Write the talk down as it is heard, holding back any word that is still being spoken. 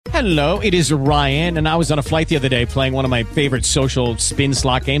Hello, it is Ryan, and I was on a flight the other day playing one of my favorite social spin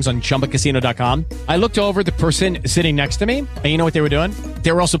slot games on ChumbaCasino.com. I looked over at the person sitting next to me, and you know what they were doing?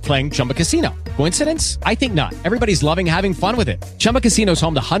 They were also playing Chumba Casino. Coincidence? I think not. Everybody's loving having fun with it. Chumba Casino is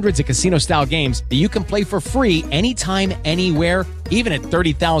home to hundreds of casino-style games that you can play for free anytime, anywhere, even at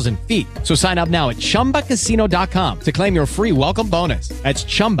 30,000 feet. So sign up now at ChumbaCasino.com to claim your free welcome bonus. That's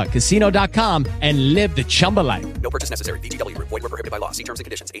ChumbaCasino.com and live the Chumba life. No purchase necessary. VGW. Void where prohibited by law. See terms and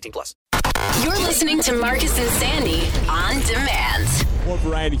conditions. 18+. You're listening to Marcus and Sandy on demand. More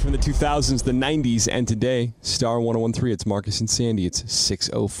variety from the 2000s, the 90s, and today. Star 101.3. It's Marcus and Sandy. It's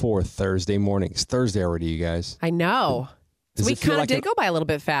 6:04 Thursday morning. It's Thursday already, you guys. I know. Does We it feel kind of like did go by a little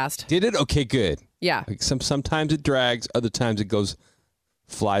bit fast. Did it? Okay, good. Yeah. Like sometimes it drags, other times it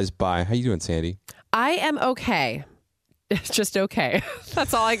flies by. How you doing, Sandy? I am okay. It's just okay.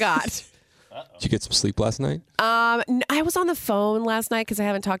 That's all I got. Did you get some sleep last night? I was on the phone last night because I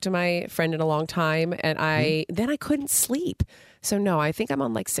haven't talked to my friend in a long time, and then I couldn't sleep. So no, I think I'm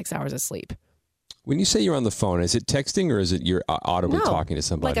on like 6 hours of sleep. When you say you're on the phone, is it texting or is it you're audibly talking to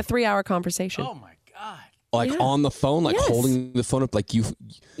somebody? Like a 3-hour conversation. Oh my God. Like on the phone, like Yes. holding the phone up, like you.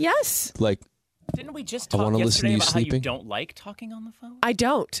 Yes. Like Didn't we just I talk wanna listen to yesterday you about how you sleeping. don't like talking on the phone? I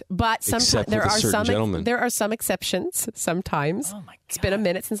don't, but sometimes Except with there a are certain gentleman. there are some exceptions. Sometimes. Oh my God. It's been a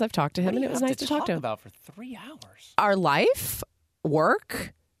minute since I've talked to him, What do and you it was have nice to talk to him. about for 3 hours? Our life,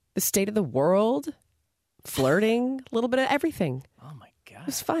 work, the state of the world, flirting, a little bit of everything. Oh my God. It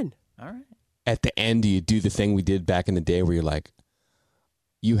was fun. All right. at the end, do you do the thing we did back in the day where you're like,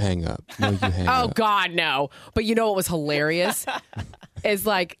 you hang up. No, you hang up. Oh, God, no. But you know what was hilarious? is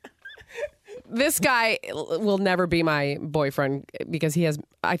like, this guy will never be my boyfriend because he has,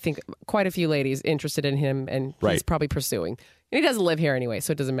 I think, quite a few ladies interested in him, and he's Right. probably pursuing. And he doesn't live here anyway,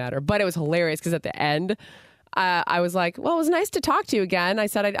 so it doesn't matter. But it was hilarious because at the end, I was like, well, it was nice to talk to you again. I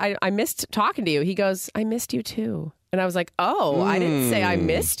said, I missed talking to you. He goes, I missed you too. And I was like, oh, I didn't say I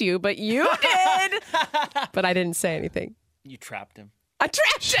missed you, but you did. But I didn't say anything. You trapped him. I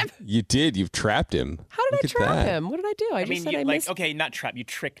trapped him. You did. You've trapped him. How did Look I at trap that. him? What did I do? I just said I missed. okay, not trap. You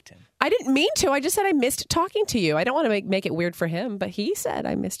tricked him. I didn't mean to. I just said I missed talking to you. I don't want to make it weird for him, but he said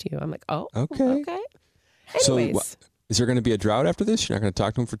I missed you. I'm like, oh, Okay. So, Anyways, is there going to be a drought after this? You're not going to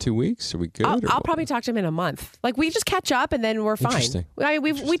talk to him for 2 weeks? Are we good? I'll or what? probably talk to him in a month. Like we just catch up and then we're fine. Interesting. I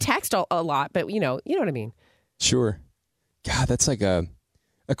mean, we text a lot, but you know what I mean. Sure. God, that's like a.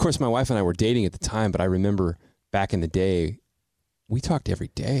 Of course, my wife and I were dating at the time, but I remember back in the day, we talked every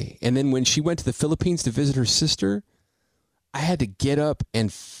day. And then when she went to the Philippines to visit her sister, I had to get up and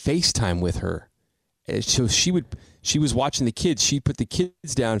FaceTime with her. And so she was watching the kids. She put the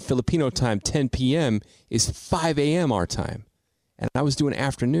kids down. Filipino time, 10 p.m. is 5 a.m. our time. And I was doing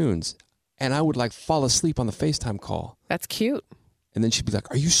afternoons. And I would like fall asleep on the FaceTime call. That's cute. And then she'd be like,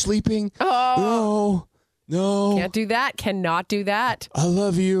 are you sleeping? Oh, No. can't do that. Cannot do that. I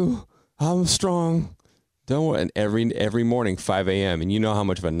love you. I'm strong. Don't worry. And every morning, 5 a.m. And you know how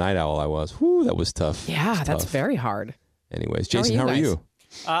much of a night owl I was. Whew, that was tough. Yeah, That was that's tough. very hard. Anyways, Jason, how are guys? you?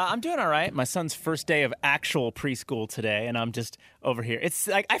 I'm doing all right. My son's first day of actual preschool today, and I'm just over here. It's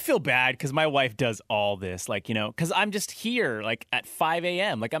like I feel bad because my wife does all this, like, you know, because I'm just here like at 5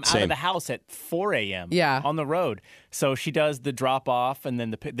 a.m. Like I'm out Same. of the house at 4 a.m. Yeah. on the road. So she does the drop off, and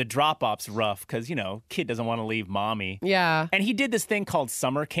then the drop off's rough because, you know, kid doesn't want to leave mommy. Yeah. And he did this thing called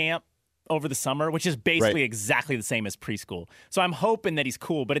summer camp over the summer, which is basically Right. exactly the same as preschool. So I'm hoping that he's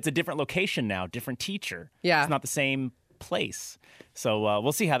cool, but it's a different location now, different teacher. Yeah. It's not the same place. So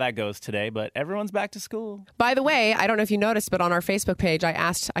we'll see how that goes today, but everyone's back to school. By the way, I don't know if you noticed, but on our Facebook page,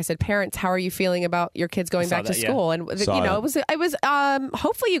 I said, parents, how are you feeling about your kids going saw back to that, yeah. school? And Saw you know, that. it was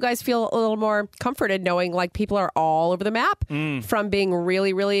hopefully you guys feel a little more comforted knowing like people are all over the map from being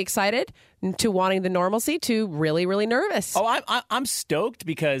really, really excited to wanting the normalcy to really, really nervous. Oh, I'm stoked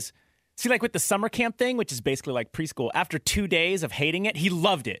because, see, like with the summer camp thing, which is basically like preschool, after 2 days of hating it, he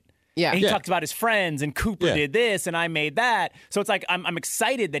loved it. Yeah. And he Yeah. talked about his friends, and Cooper Yeah. did this, and I made that. So it's like I'm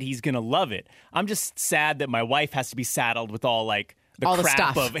excited that he's going to love it. I'm just sad that my wife has to be saddled with all like the All the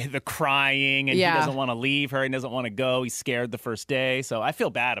crap stuff. of the crying, and Yeah. he doesn't want to leave her, and doesn't want to go. He's scared the first day. So I feel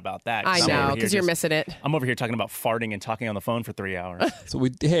bad about that. I I'm know, over here because you're just- missing it. I'm over here talking about farting and talking on the phone for 3 hours. So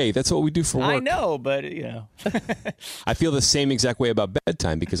hey, that's what we do for work. I know, but you know. I feel the same exact way about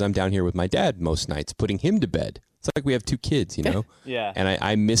bedtime because I'm down here with my dad most nights, putting him to bed. It's like we have two kids, you know? Yeah. And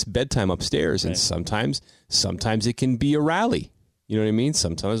I miss bedtime upstairs, and sometimes it can be a rally. You know what I mean?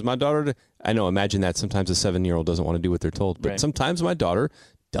 Sometimes my daughter, imagine that sometimes a 7-year-old doesn't want to do what they're told. But Right. sometimes my daughter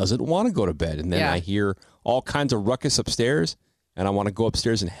doesn't want to go to bed. And then Yeah. I hear all kinds of ruckus upstairs, and I want to go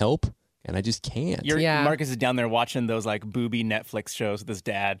upstairs and help. and I just can't. Yeah. Marcus is down there watching those like booby Netflix shows with his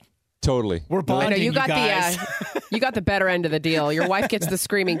dad. Totally. We're I bonding, know you guys. you got the better end of the deal. Your wife gets the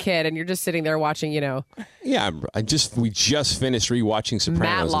screaming kid, and you're just sitting there watching. Yeah, we just finished rewatching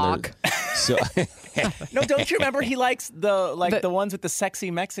Sopranos. Matlock. So No, don't you remember he likes the ones with the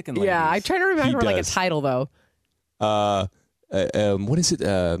sexy Mexican ladies? Yeah, I'm trying to remember He like a does. title though. what is it?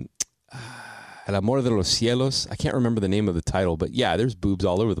 El Amor de los Cielos. I can't remember the name of the title, but yeah, there's boobs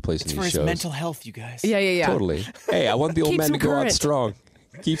all over the place It's in for these his shows. mental health, you guys. Yeah. Totally. Hey, I want the old Keeps man to him go out current. strong.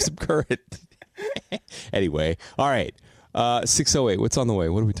 Keeps him current. Anyway, all right. 6:08. What's on the way?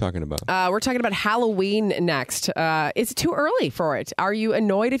 What are we talking about? We're talking about Halloween next. Is it too early for it? Are you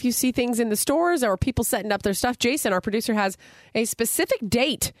annoyed if you see things in the stores or people setting up their stuff? Jason, our producer, has a specific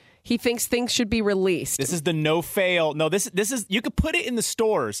date he thinks things should be released. This is the no fail. No, this is you could put it in the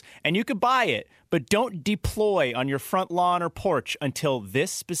stores and you could buy it, but don't deploy on your front lawn or porch until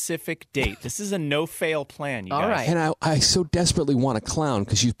this specific date. This is a no fail plan, you All guys. right. And I so desperately want a clown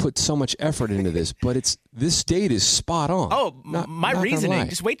because you've put so much effort into this, but this date is spot on. Oh, Not my gonna reasoning. lie.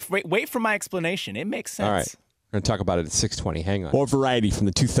 Just wait for my explanation. It makes sense. All right. We're going to talk about it at 6:20. Hang on. More variety from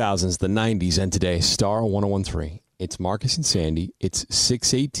the 2000s, the 90s, and today. Star 1013. It's Marcus and Sandy. It's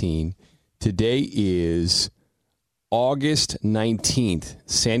 6:18. Today is August 19th.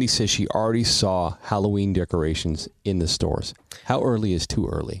 Sandy says she already saw Halloween decorations in the stores. How early is too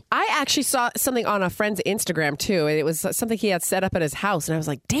early? I actually saw something on a friend's Instagram too, and it was something he had set up at his house, and I was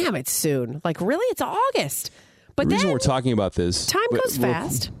like, "Damn, it's soon! Like, really? It's August." But The reason then we're talking about this time goes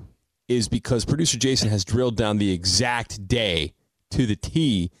fast. is because producer Jason has drilled down the exact day to the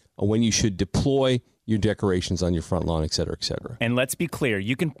T on when you should deploy your decorations on your front lawn, et cetera, et cetera. And let's be clear,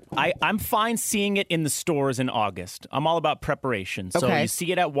 you can. I'm fine seeing it in the stores in August. I'm all about preparation. So Okay. you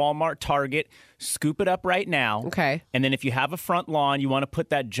see it at Walmart, Target, scoop it up right now. Okay. And then if you have a front lawn, you want to put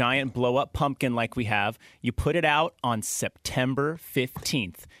that giant blow-up pumpkin like we have, you put it out on September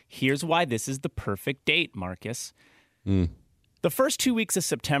 15th. Here's why this is the perfect date, Marcus. The first 2 weeks of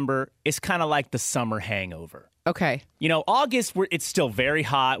September is kind of like the summer hangover. Okay. You know, August, it's still very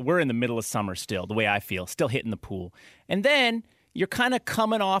hot. We're in the middle of summer still, the way I feel, still hitting the pool. And then you're kind of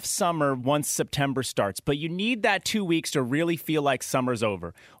coming off summer once September starts, but you need that 2 weeks to really feel like summer's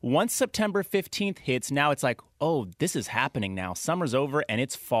over. Once September 15th hits, now it's like, oh, this is happening now. Summer's over and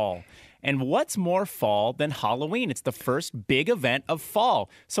it's fall. And what's more fall than Halloween? It's the first big event of fall.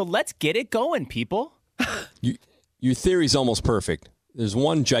 So let's get it going, people. Your theory's almost perfect. There's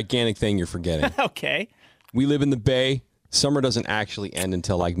one gigantic thing you're forgetting. Okay. We live in the Bay. Summer doesn't actually end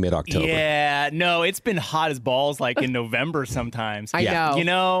until like mid-October. Yeah, no, it's been hot as balls like in November sometimes. I know. You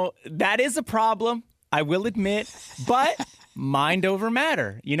know, that is a problem, I will admit, but mind over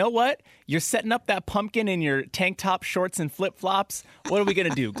matter. You know what? You're setting up that pumpkin in your tank top, shorts, and flip-flops. What are we going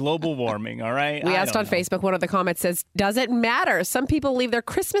to do? Global warming, all right? We I asked on don't know. Facebook, one of the comments says, does it matter? Some people leave their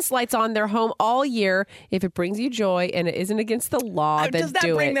Christmas lights on their home all year. If it brings you joy and it isn't against the law, then Does that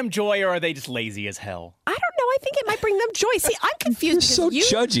do bring it. them joy, or are they just lazy as hell? I don't know. I think it might bring them joy. See, I'm confused. You're because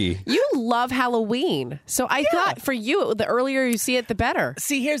so judgy. You love Halloween. So I thought for you, the earlier you see it, the better.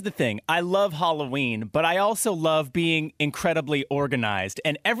 See, here's the thing. I love Halloween, but I also love being incredibly organized,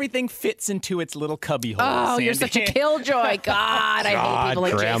 and everything fits into its little cubby hole. Oh, you're such Sandy. a killjoy. God, I hate people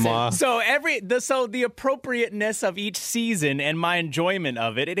like Grandma. Jason. So the appropriateness of each season and my enjoyment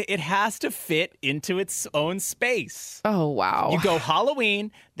of it has to fit into its own space. Oh, wow. You go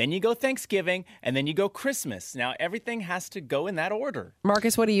Halloween, then you go Thanksgiving, and then you go Christmas. Now everything has to go in that order.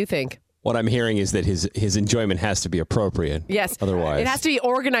 Marcus, what do you think? What I'm hearing is that his enjoyment has to be appropriate. Yes. Otherwise. It has to be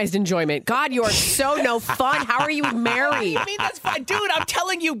organized enjoyment. God, you are so no fun. How are you married? I mean, that's fine. Dude, I'm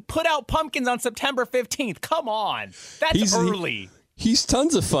telling you, put out pumpkins on September 15th. Come on. That's early. He's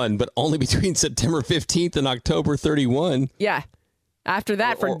tons of fun, but only between September 15th and October 31 Yeah. After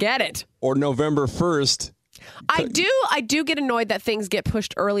that, forget it. or November 1st. I do get annoyed that things get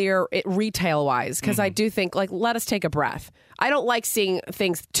pushed earlier retail wise because I do think like let us take a breath. I don't like seeing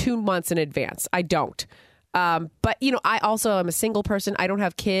things 2 months in advance. I don't. But you know, I also am a single person. I don't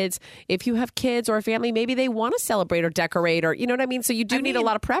have kids. If you have kids or a family, maybe they want to celebrate or decorate or you know what I mean. So you do need a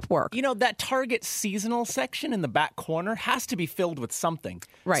lot of prep work. You know, that Target seasonal section in the back corner has to be filled with something.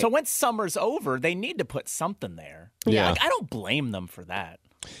 Right. So when summer's over, they need to put something there. Yeah. Like, I don't blame them for that.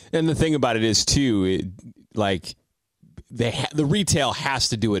 And the thing about it is, too, the retail has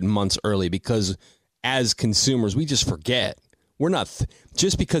to do it months early because as consumers, we just forget. We're not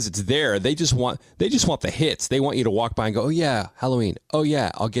just because it's there. They just want the hits. They want you to walk by and go, oh yeah, Halloween. Oh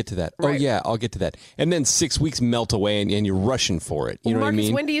yeah, I'll get to that. Right. Oh yeah, I'll get to that. And then 6 weeks melt away and you're rushing for it. You know Marcus, what I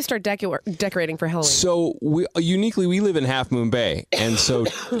mean? when do you start decorating for Halloween? So we live in Half Moon Bay, and so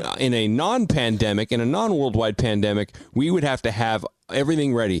in a non-pandemic, in a non-worldwide pandemic, we would have to have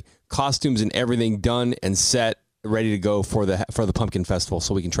everything ready, costumes and everything done and set, ready to go for the pumpkin festival,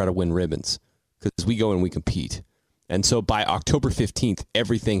 so we can try to win ribbons because we go and we compete. And so by October 15th,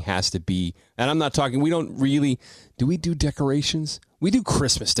 everything has to be, and I'm not talking, we don't really, do we do decorations? We do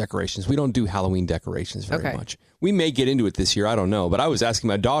Christmas decorations. We don't do Halloween decorations very much. We may get into it this year. I don't know. But I was asking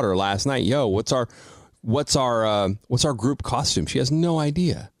my daughter last night, what's our group costume? She has no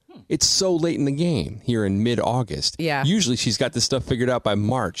idea. It's so late in the game here in mid-August. Yeah. Usually she's got this stuff figured out by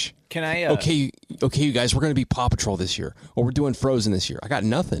March. Can I? Okay, you guys, we're going to be Paw Patrol this year, or we're doing Frozen this year. I got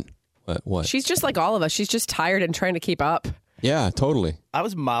nothing. What? She's just like all of us. She's just tired and trying to keep up. Yeah, totally. I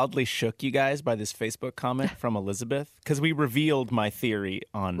was mildly shook, you guys, by this Facebook comment from Elizabeth, because we revealed my theory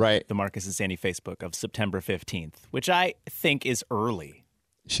on the Marcus and Sandy Facebook of September 15th, which I think is early.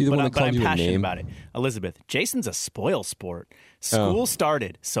 She the one that called you a name? I'm passionate about it. Elizabeth, Jason's a spoil sport. School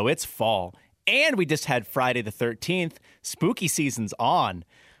started, so it's fall. And we just had Friday the 13th. Spooky season's on.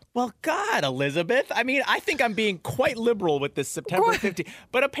 Well, God, Elizabeth. I mean, I think I'm being quite liberal with this September 15th,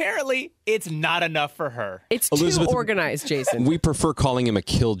 but apparently it's not enough for her. It's Elizabeth, too organized, Jason. We prefer calling him a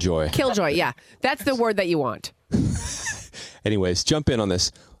killjoy. Killjoy, yeah. That's the word that you want. Anyways, jump in on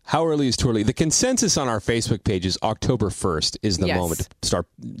this. How early is too early? The consensus on our Facebook page is October 1st is the moment to start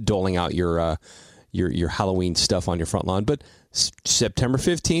doling out your Halloween stuff on your front lawn. But September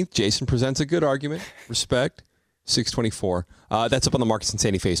 15th, Jason presents a good argument. Respect. 624. That's up on the Marcus and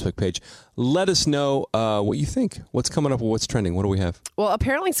Sandy Facebook page. Let us know what you think. What's coming up? What's trending? What do we have? Well,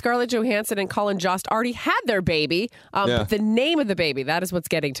 apparently Scarlett Johansson and Colin Jost already had their baby. But the name of the baby, that is what's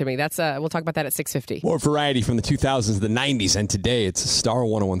getting to me. That's we'll talk about that at 6:50. More variety from the 2000s, the 90s, and today. It's Star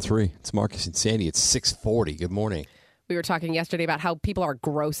 1013. It's Marcus and Sandy. It's 640. Good morning. We were talking yesterday about how people are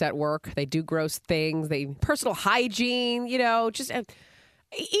gross at work. They do gross things. Personal hygiene, just...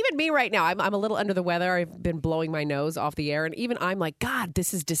 Even me right now, I'm a little under the weather. I've been blowing my nose off the air. And even I'm like, God,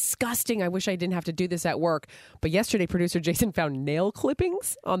 this is disgusting. I wish I didn't have to do this at work. But yesterday, producer Jason found nail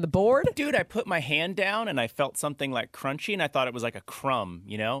clippings on the board. Dude, I put my hand down and I felt something like crunchy and I thought it was like a crumb,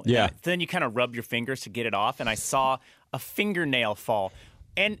 Yeah. And then you kind of rub your fingers to get it off and I saw a fingernail fall.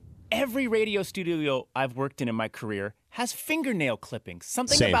 And every radio studio I've worked in my career has fingernail clippings.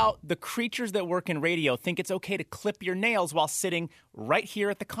 Something about the creatures that work in radio think it's okay to clip your nails while sitting right here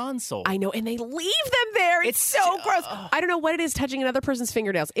at the console. I know, and they leave them there. It's so gross. I don't know what it is touching another person's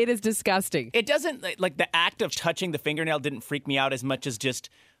fingernails. It is disgusting. It doesn't, like the act of touching the fingernail didn't freak me out as much as just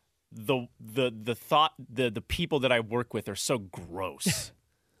the thought, the people that I work with are so gross.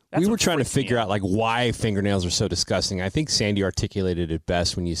 We were trying to figure out why fingernails are so disgusting. I think Sandy articulated it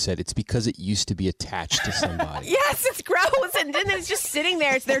best when you said it's because it used to be attached to somebody. Yes, it's gross, and then it's just sitting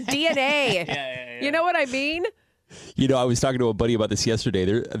there. It's their DNA. Yeah. You know what I mean? I was talking to a buddy about this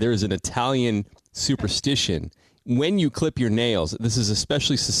yesterday. There's an Italian superstition. When you clip your nails, this is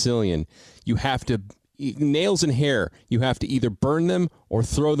especially Sicilian, you have to, nails and hair, you have to either burn them or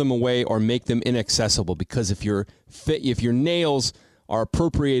throw them away or make them inaccessible, because if your nails are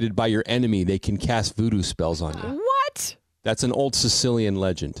appropriated by your enemy, they can cast voodoo spells on you. What? That's an old Sicilian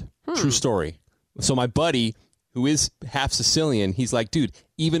legend. True story. So my buddy, who is half Sicilian, he's like, dude,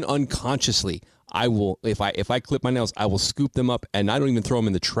 even unconsciously, I will, if I clip my nails, I will scoop them up, and I don't even throw them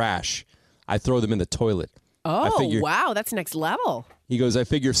in the trash. I throw them in the toilet. Oh, wow, that's next level. He goes, I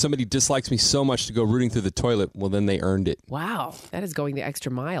figure if somebody dislikes me so much to go rooting through the toilet, well, then they earned it. Wow, that is going the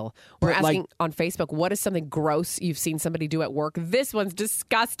extra mile. We're asking on Facebook, what is something gross you've seen somebody do at work? This one's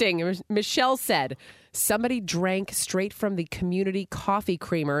disgusting. Michelle said, somebody drank straight from the community coffee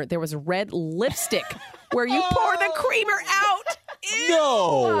creamer. There was red lipstick where you pour the creamer out.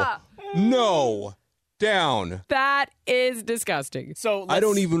 Ew. No. Down. That is disgusting. So I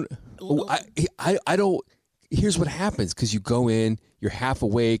don't even, I don't. Here's what happens, because you go in, you're half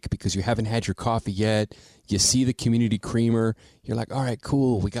awake because you haven't had your coffee yet. You see the community creamer. You're like, all right,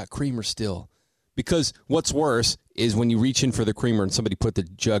 cool. We got creamer still. Because what's worse is when you reach in for the creamer and somebody put the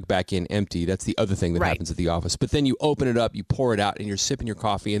jug back in empty. That's the other thing that happens at the office. But then you open it up, you pour it out, and you're sipping your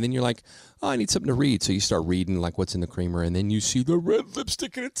coffee. And then you're like, oh, I need something to read. So you start reading what's in the creamer. And then you see the red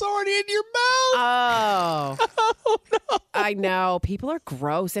lipstick and it's already in your mouth. Oh no. I know. People are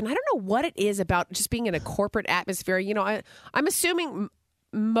gross. And I don't know what it is about just being in a corporate atmosphere. I'm assuming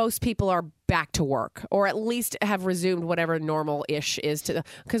most people are back to work, or at least have resumed whatever normal-ish is to,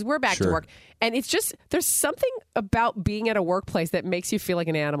 because we're back to Sure. work. And it's just, there's something about being at a workplace that makes you feel like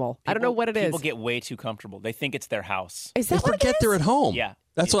an animal. I don't know what it is. People get way too comfortable. They think it's their house. Is They that what it forget is? they're at home. Yeah.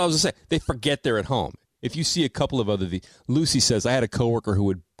 That's what I was going to say. They forget they're at home. If you see a couple of Lucy says, I had a coworker who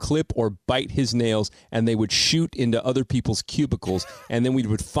would clip or bite his nails and they would shoot into other people's cubicles and then we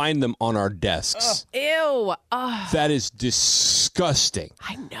would find them on our desks. Ew. That is disgusting.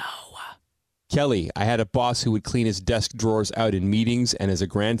 I know. Kelly, I had a boss who would clean his desk drawers out in meetings, and as a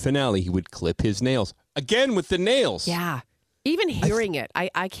grand finale, he would clip his nails. Again with the nails. Yeah. Even hearing it,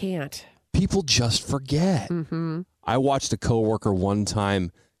 I can't. People just forget. Mm-hmm. I watched a coworker one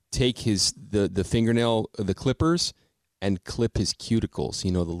time take the fingernail, the clippers, and clip his cuticles.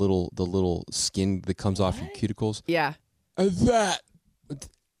 You know, the little skin that comes off your cuticles. Yeah.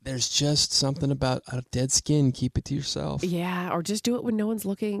 There's just something about a dead skin. Keep it to yourself. Yeah, or just do it when no one's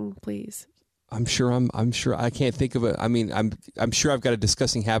looking, please. I'm sure I can't think of it. I mean, I'm sure I've got a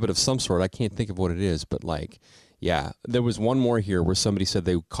disgusting habit of some sort. I can't think of what it is, but like, yeah, there was one more here where somebody said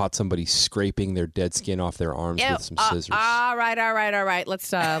they caught somebody scraping their dead skin off their arms with some scissors. All right.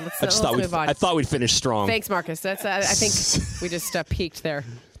 Let's move on. I thought we'd finish strong. Thanks, Marcus. That's I think we just peaked there.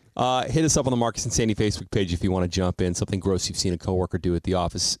 Hit us up on the Marcus and Sandy Facebook page if you want to jump in. Something gross you've seen a coworker do at the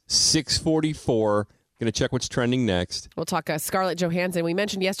office. 6:44. Going to check what's trending next. We'll talk Scarlett Johansson. We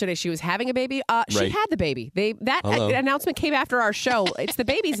mentioned yesterday she was having a baby. She Right. had the baby. That announcement came after our show. It's the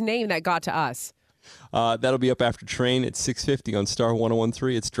baby's name that got to us. That'll be up after Train at 6:50 on Star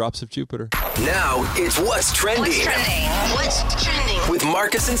 101.3. It's Drops of Jupiter. Now it's What's Trending What's trending? with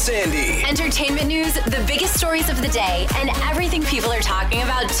Marcus and Sandy. Entertainment news, the biggest stories of the day, and everything people are talking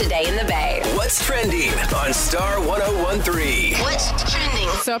about today in the Bay. What's Trending on Star 101.3. What's trending?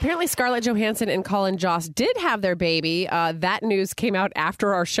 So apparently Scarlett Johansson and Colin Jost did have their baby. That news came out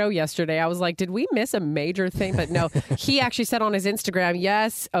after our show yesterday. I was like, did we miss a major thing? But no, he actually said on his Instagram,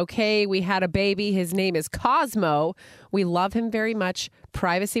 yes, okay, we had a baby. His name is Cosmo. We love him very much.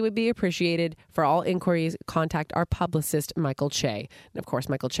 Privacy would be appreciated. For all inquiries, contact our publicist, Michael Che. And of course,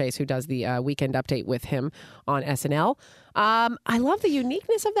 Michael Chase, who does the weekend update with him on SNL. I love the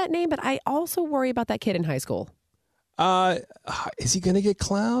uniqueness of that name, but I also worry about that kid in high school. Is he going to get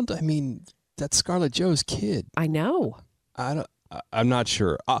clowned? I mean, that's Scarlett Jo's kid. I know. I'm not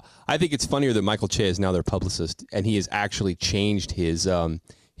sure. I think it's funnier that Michael Che is now their publicist, and he has actually changed his bio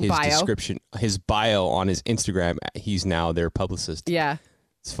description, his bio on his Instagram. He's now their publicist. Yeah.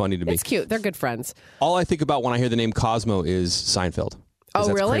 It's funny to me. It's cute. They're good friends. All I think about when I hear the name Cosmo is Seinfeld. Oh,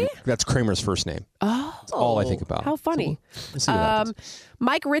 That's really? That's Kramer's first name. Oh. That's all I think about. How funny. We'll see what happens.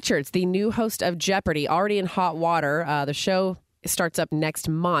 Mike Richards, the new host of Jeopardy, already in hot water. The show starts up next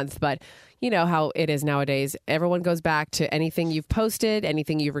month, but you know how it is nowadays. Everyone goes back to anything you've posted,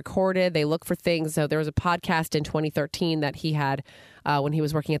 anything you've recorded. They look for things. So there was a podcast in 2013 that he had when he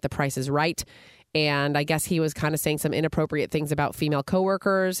was working at The Price is Right. And I guess he was kind of saying some inappropriate things about female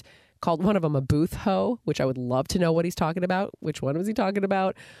coworkers, called one of them a booth hoe, which I would love to know what he's talking about. Which one was he talking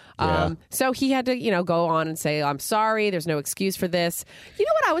about? Yeah. So he had to, go on and say, I'm sorry, there's no excuse for this. You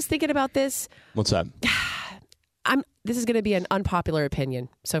know what I was thinking about this? What's that? This is going to be an unpopular opinion,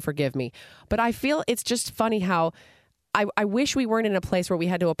 so forgive me. But I feel it's just funny how I wish we weren't in a place where we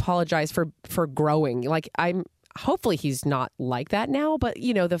had to apologize for growing. Like hopefully he's not like that now, but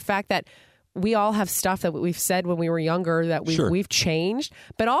the fact that we all have stuff that we've said when we were younger that we've changed.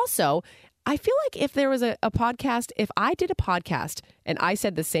 But also, I feel like if there was a podcast, if I did a podcast and I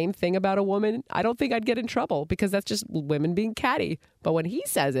said the same thing about a woman, I don't think I'd get in trouble because that's just women being catty. But when he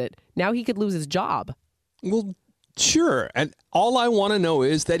says it, now he could lose his job. Well, sure. And all I want to know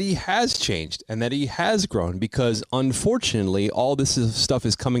is that he has changed and that he has grown because unfortunately, all this stuff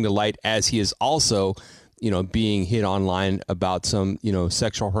is coming to light as he is also being hit online about some,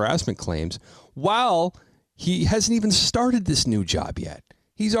 sexual harassment claims while he hasn't even started this new job yet.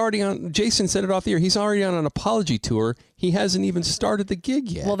 He's already on, Jason said it off the air, he's already on an apology tour. He hasn't even started the gig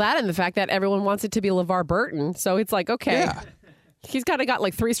yet. Well, that and the fact that everyone wants it to be LeVar Burton. So it's like, okay, he's kind of got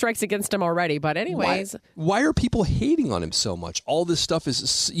like 3 strikes against him already. But anyways. Why are people hating on him so much? All this stuff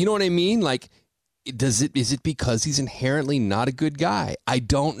is, you know what I mean? Like, is it because he's inherently not a good guy? I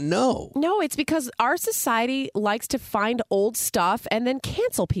don't know. No, it's because our society likes to find old stuff and then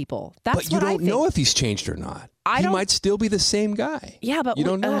cancel people. That's but you what I don't think. know if he's changed or not. He might still be the same guy. Yeah, but you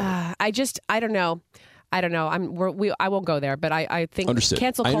don't know. I don't know. I don't know. I won't go there, but I think Understood.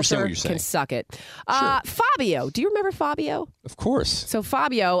 cancel I understand culture what you're saying. can suck it. Sure. Fabio, do you remember Fabio? Of course. So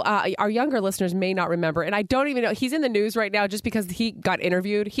Fabio, our younger listeners may not remember, and I don't even know. He's in the news right now just because he got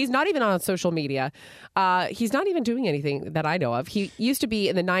interviewed. He's not even on social media. He's not even doing anything that I know of. He used to be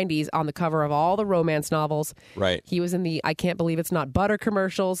in the 90s on the cover of all the romance novels. Right. He was in the I Can't Believe It's Not Butter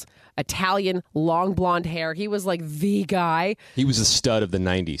commercials, Italian, long blonde hair. He was like the guy. He was a stud of the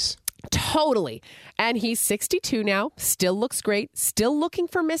 90s. Totally. And he's 62 now, still looks great, still looking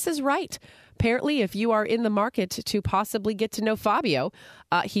for Mrs. Right. Apparently, if you are in the market to possibly get to know Fabio,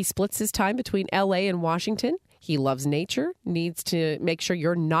 he splits his time between L.A. and Washington. He loves nature, needs to make sure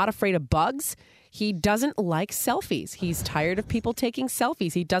you're not afraid of bugs. He doesn't like selfies. He's tired of people taking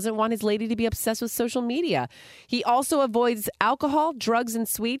selfies. He doesn't want his lady to be obsessed with social media. He also avoids alcohol, drugs, and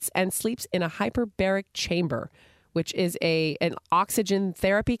sweets, and sleeps in a hyperbaric chamber, which is an oxygen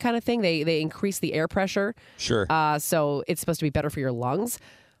therapy kind of thing. They increase the air pressure. Sure. So it's supposed to be better for your lungs.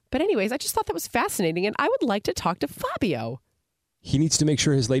 But anyways, I just thought that was fascinating, and I would like to talk to Fabio. He needs to make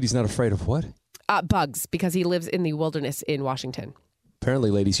sure his lady's not afraid of what? Bugs, because he lives in the wilderness in Washington.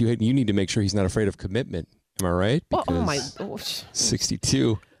 Apparently, ladies, you need to make sure he's not afraid of commitment. Am I right? Well, oh my...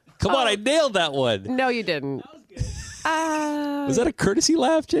 62. Come on, I nailed that one. No, you didn't. Was that a courtesy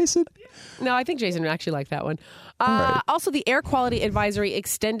laugh, Jason? No, I think Jason would actually like that one. right. Also, the air quality advisory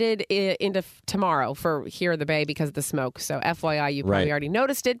extended into tomorrow for here in the Bay because of the smoke. So FYI, you probably already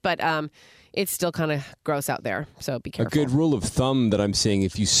noticed it, but it's still kind of gross out there. So be careful. A good rule of thumb that I'm seeing,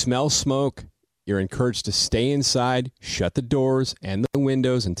 if you smell smoke, you're encouraged to stay inside, shut the doors and the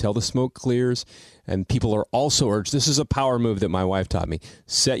windows until the smoke clears. And people are also urged, this is a power move that my wife taught me,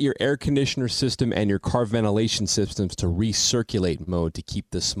 set your air conditioner system and your car ventilation systems to recirculate mode to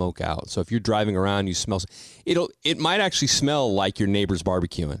keep the smoke out. So if you're driving around, you smell, it might actually smell like your neighbor's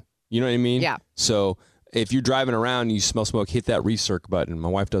barbecuing. You know what I mean? Yeah. So if you're driving around and you smell smoke, hit that recirc button. My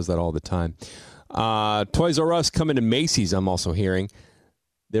wife does that all the time. Toys R Us coming to Macy's, I'm also hearing.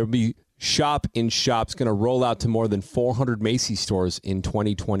 There'll be Shop in Shop's going to roll out to more than 400 Macy's stores in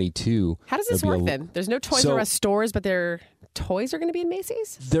 2022. How does this work then? There's no Toys R Us stores, but their toys are going to be in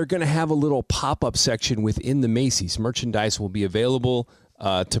Macy's? They're going to have a little pop-up section within the Macy's. Merchandise will be available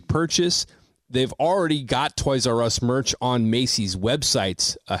to purchase. They've already got Toys R Us merch on Macy's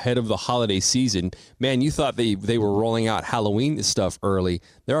websites ahead of the holiday season. Man, you thought they were rolling out Halloween stuff early.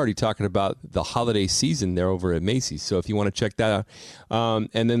 They're already talking about the holiday season there over at Macy's. So if you want to check that out.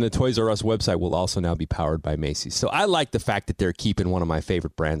 And then the Toys R Us website will also now be powered by Macy's. So I like the fact that they're keeping one of my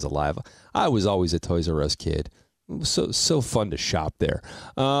favorite brands alive. I was always a Toys R Us kid. It was so fun to shop there.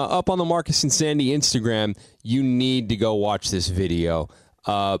 Up on the Marcus and Sandy Instagram, you need to go watch this video.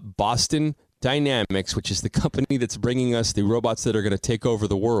 Boston Dynamics, which is the company that's bringing us the robots that are going to take over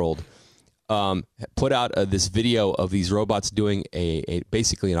the world, put out this video of these robots doing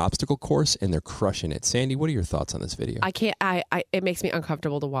basically an obstacle course, and they're crushing it. Sandy, what are your thoughts on this video? I can't. It makes me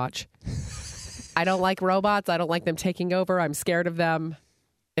uncomfortable to watch. I don't like robots. I don't like them taking over. I'm scared of them.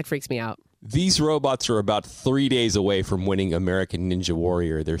 It freaks me out. These robots are about 3 days away from winning American Ninja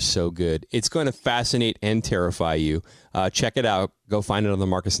Warrior. They're so good. It's going to fascinate and terrify you. Check it out. Go find it on the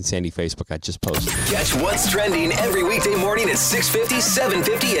Marcus and Sandy Facebook. I just posted. Catch what's trending every weekday morning at 6:50,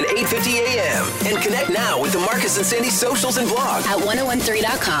 7:50, and 8:50 a.m. And connect now with the Marcus and Sandy socials and blog at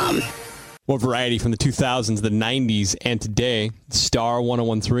 1013.com. More variety from the 2000s, the 90s, and today. Star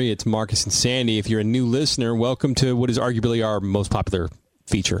 1013. It's Marcus and Sandy. If you're a new listener, welcome to what is arguably our most popular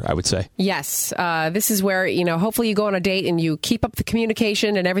feature, I would say. Yes. This is where, hopefully you go on a date and you keep up the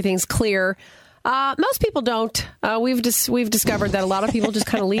communication and everything's clear. Most people don't. We've discovered that a lot of people just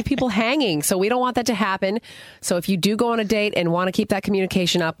kind of leave people hanging. So we don't want that to happen. So if you do go on a date and want to keep that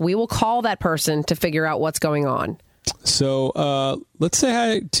communication up, we will call that person to figure out what's going on. So let's say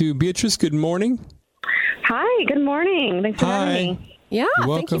hi to Beatrice. Good morning. Hi, good morning. Thanks for having me. Yeah,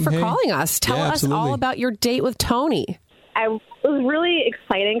 thank you for calling us. Tell us all about your date with Tony. It was really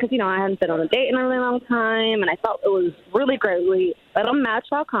exciting because, I hadn't been on a date in a really long time, and I felt it was really great. We met on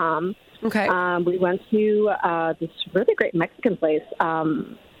Match.com. Okay. We went to this really great Mexican place,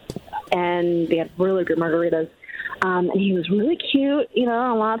 and they had really good margaritas. And he was really cute.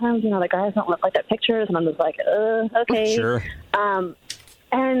 A lot of times, the guys don't look like their pictures, and I'm just like, okay. Sure.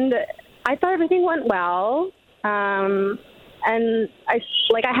 And I thought everything went well. And I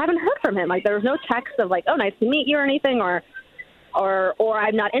haven't heard from him. There was no text of oh, nice to meet you or anything, or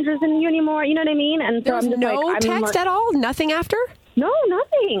I'm not interested in you anymore. You know what I mean? And so there's I'm just no text at all? Nothing after? No,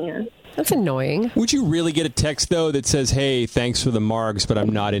 nothing. That's annoying. Would you really get a text, though, that says, hey, thanks for the margs, but I'm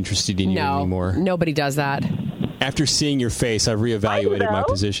not interested in you anymore? Nobody does that. After seeing your face, I've reevaluated my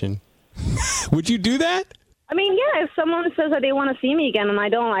position. Would you do that? I mean, yeah, if someone says that they want to see me again and I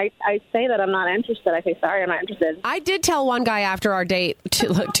don't, I say that I'm not interested. I say, sorry, I'm not interested. I did tell one guy after our date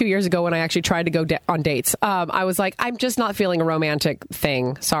 2 years ago when I actually tried to go on dates. I was like, I'm just not feeling a romantic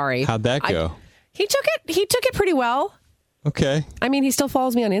thing. Sorry. How'd that go? He took it pretty well. Okay. I mean, he still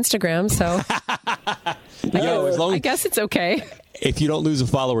follows me on Instagram, so I guess it's okay. If you don't lose a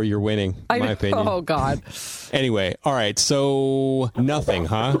follower, you're winning, in my opinion. Oh, God. Anyway, all right, so nothing,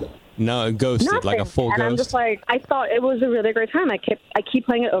 huh? No, ghosted, Nothing. like a full and ghost? I'm just like, I thought it was a really great time. I keep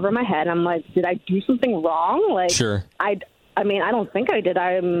playing it over my head. I'm like, did I do something wrong? Like, Sure. I mean, I don't think I did.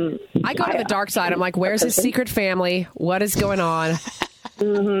 I go to the dark side. I'm like, where's his secret family? What is going on?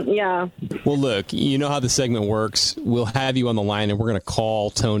 Yeah. Well, look, you know how the segment works. We'll have you on the line, and we're going to call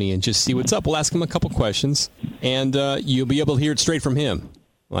Tony and just see what's up. We'll ask him a couple questions, and you'll be able to hear it straight from him.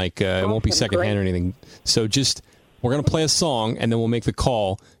 Like, it won't be secondhand or anything. So we're going to play a song, and then we'll make the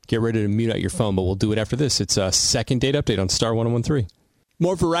call. Get ready to mute out your phone, but we'll do it after this. It's a second date update on Star 1013.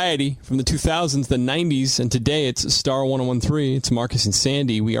 More variety from the 2000s, the 90s, and today it's Star 1013. It's Marcus and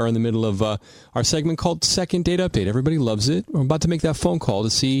Sandy. We are in the middle of our segment called Second Date Update. Everybody loves it. We're about to make that phone call to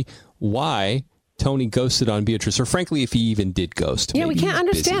see why Tony ghosted on Beatrice, or frankly, if he even did ghost. Yeah, Maybe we can't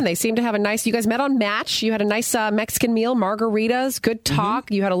understand. busy. They seem to have you guys met on Match. You had a nice Mexican meal, margaritas, good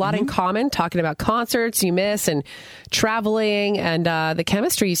talk. You had a lot in common, talking about concerts you miss and traveling, and the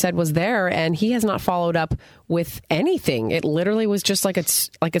chemistry you said was there, and he has not followed up with anything. It literally was just like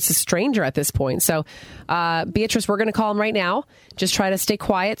it's a stranger at this point. So, Beatrice, we're going to call him right now. Just try to stay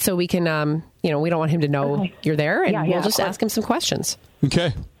quiet so we can, we don't want him to know you're there, and we'll just ask him some questions.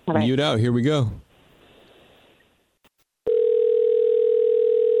 Okay. All right. Mute out. Here we go.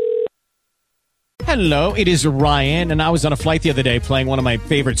 Hello, it is Ryan, and I was on a flight the other day playing one of my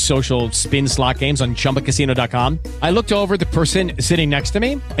favorite social spin slot games on ChumbaCasino.com. I looked over at the person sitting next to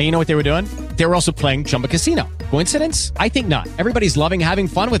me, and you know what they were doing? They were also playing Chumba Casino. Coincidence? I think not. Everybody's loving having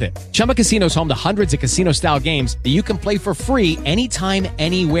fun with it. Chumba Casino is home to hundreds of casino-style games that you can play for free anytime,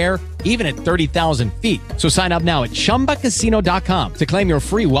 anywhere, even at 30,000 feet. So sign up now at ChumbaCasino.com to claim your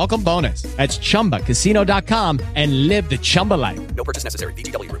free welcome bonus. That's ChumbaCasino.com and live the Chumba life. No purchase necessary.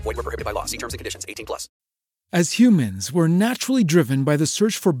 VGW Group. Void where prohibited by law. See terms and conditions. 18+. As humans, we're naturally driven by the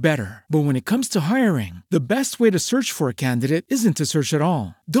search for better. But when it comes to hiring, the best way to search for a candidate isn't to search at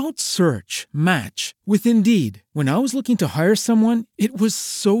all. Don't search, match with Indeed. When I was looking to hire someone, it was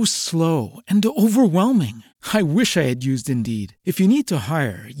so slow and overwhelming. I wish I had used Indeed. If you need to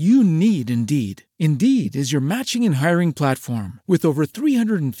hire, you need Indeed. Indeed is your matching and hiring platform with over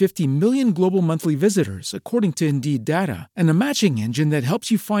 350 million global monthly visitors, according to Indeed data, and a matching engine that helps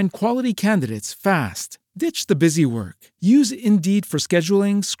you find quality candidates fast. Ditch the busy work. Use Indeed for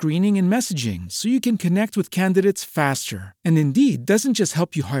scheduling, screening, and messaging so you can connect with candidates faster. And Indeed doesn't just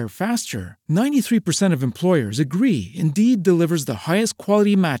help you hire faster. 93% of employers agree Indeed delivers the highest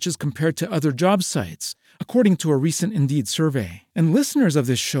quality matches compared to other job sites, according to a recent Indeed survey. And listeners of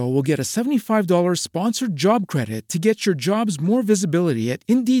this show will get a $75 sponsored job credit to get your jobs more visibility at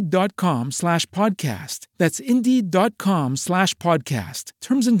Indeed.com/podcast. That's Indeed.com/podcast.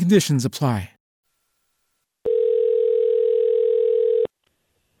 Terms and conditions apply.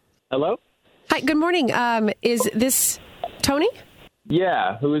 Hello? Hi, good morning. Is this Tony?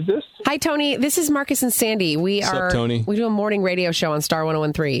 Yeah, who is this? Hi, Tony. This is Marcus and Sandy. We What's up, Tony? We do a morning radio show on Star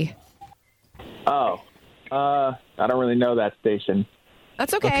 1013. Oh, I don't really know that station.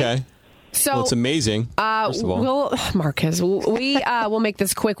 That's okay. Okay. So Well, it's amazing, first of all. Marcus, we'll make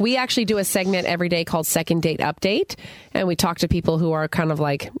this quick. We actually do a segment every day called Second Date Update, and we talk to people who are kind of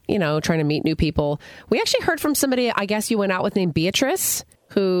like, trying to meet new people. We actually heard from somebody, I guess you went out with, named Beatrice,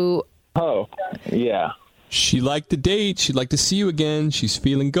 who... Oh, yeah. She liked the date. She'd like to see you again. She's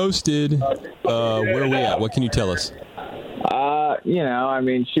feeling ghosted. Where are we at? What can you tell us?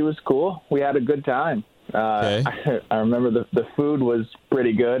 She was cool. We had a good time. Okay. I remember the food was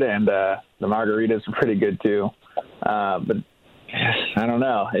pretty good, and the margaritas were pretty good, too. But I don't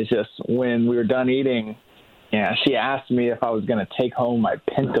know. It's just when we were done eating, she asked me if I was going to take home my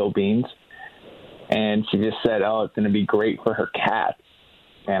pinto beans, and she just said, oh, it's going to be great for her cats.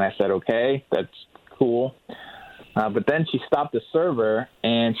 And I said, okay, that's cool. But then she stopped the server,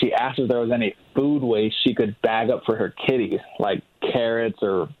 and she asked if there was any food waste she could bag up for her kitties, like carrots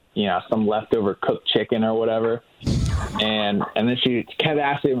or, some leftover cooked chicken or whatever. And then she kept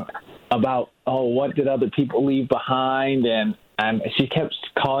asking about, what did other people leave behind? And she kept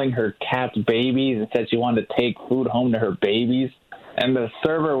calling her cats babies and said she wanted to take food home to her babies. And the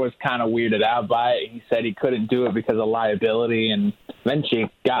server was kind of weirded out by it. He said he couldn't do it because of liability. And then she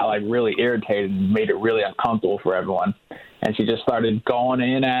got really irritated and made it really uncomfortable for everyone. and she just started going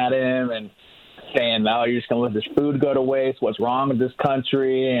in at him and saying, "No, you're just going to let this food go to waste. What's wrong with this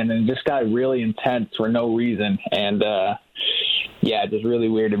country?" And then just got really intense for no reason. And, yeah, it just really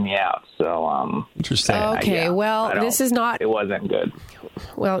weirded me out. So, interesting. Okay, this is not... It wasn't good.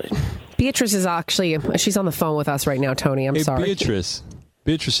 Well, Beatrice is actually... She's on the phone with us right now, Tony. I'm sorry. Beatrice.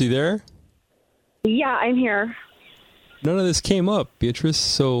 Beatrice, you there? Yeah, I'm here. None of this came up, Beatrice,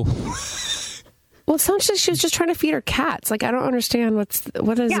 so... Well, it sounds like she was just trying to feed her cats. Like, I don't understand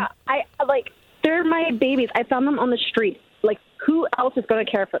what is... Yeah, they're my babies. I found them on the street. Like, who else is going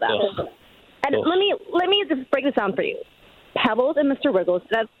to care for them? Ugh. And let me just break this down for you. Pebbles and Mr. Wiggles,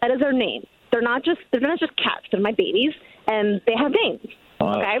 that is their name. They're not just cats. They're my babies, and they have names.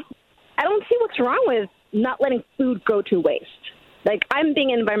 Okay? I don't see what's wrong with not letting food go to waste. Like, I'm being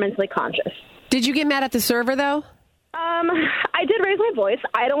environmentally conscious. Did you get mad at the server, though? I did raise my voice.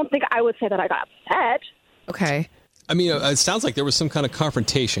 I don't think I would say that I got upset. Okay. I mean, it sounds like there was some kind of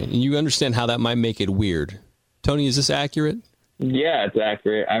confrontation, and you understand how that might make it weird. Tony, is this accurate? Yeah, it's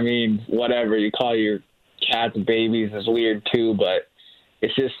accurate. I mean, whatever. You call your cats babies is weird, too, but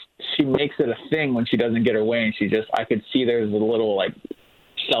it's just she makes it a thing when she doesn't get her way, and I could see there's a little, like,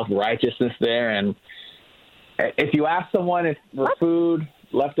 self-righteousness there, and if you ask someone for food,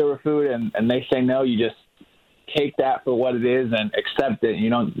 leftover food, and they say no, you just take that for what it is and accept it. You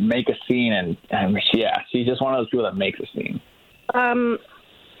don't make a scene, and yeah, she's just one of those people that makes a scene.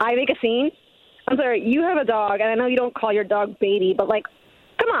 I make a scene? I'm sorry, you have a dog, and I know you don't call your dog baby, but, like,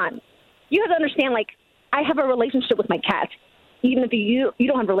 come on. You have to understand, like, I have a relationship with my cat, even if you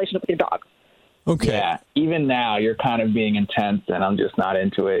don't have a relationship with your dog. Okay. Yeah, even now you're kind of being intense, and I'm just not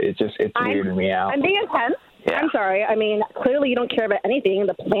into it. It's weirding me out. I'm being intense? Yeah. I'm sorry. I mean, clearly you don't care about anything,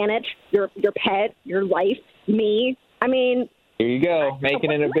 the planet, your pet, your life, me. I mean... Here you go,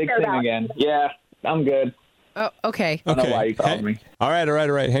 making it a big thing again. Yeah, I'm good. Oh, okay. I don't know why you called me. All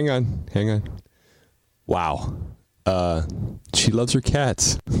right. Hang on. Wow. She loves her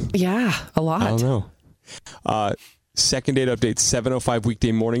cats. Yeah, a lot. I don't know. Second date update, 7:05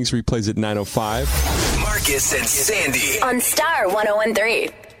 weekday mornings, replays at 9:05. Marcus and Sandy. On Star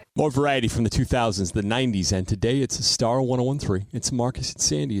 101.3. More variety from the 2000s, the 90s, and today it's Star 101.3. It's Marcus and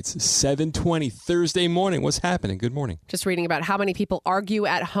Sandy. It's 7:20 Thursday morning. What's happening? Good morning. Just reading about how many people argue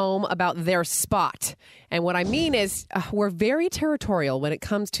at home about their spot. And what I mean is we're very territorial when it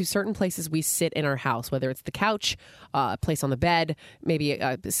comes to certain places we sit in our house, whether it's the couch, a place on the bed, maybe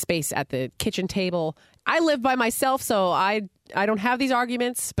a space at the kitchen table. I live by myself, so I don't have these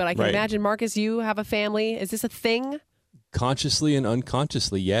arguments, but I can imagine, Marcus, you have a family. Is this a thing? Consciously and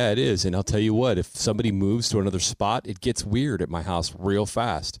unconsciously, yeah, it is. And I'll tell you what, if somebody moves to another spot, it gets weird at my house real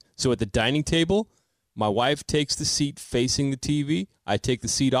fast. So at the dining table, my wife takes the seat facing the TV. I take the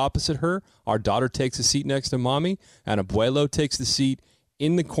seat opposite her. Our daughter takes the seat next to mommy. And Abuelo takes the seat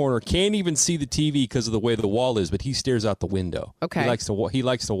in the corner. Can't even see the TV because of the way the wall is, but he stares out the window. Okay. He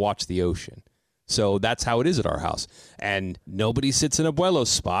likes to watch the ocean. So that's how it is at our house. And nobody sits in Abuelo's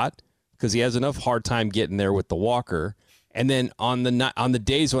spot because he has enough hard time getting there with the walker. And then on the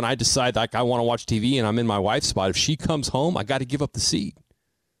days when I decide like I want to watch TV and I'm in my wife's spot, if she comes home, I got to give up the seat.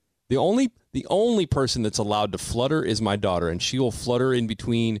 The only person that's allowed to flutter is my daughter, and she will flutter in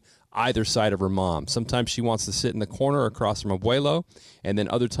between either side of her mom. Sometimes she wants to sit in the corner across from Abuelo, and then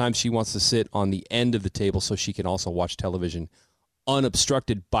other times she wants to sit on the end of the table so she can also watch television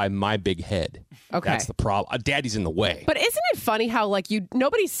unobstructed by my big head. Okay. That's the problem. Daddy's in the way. But isn't it funny how like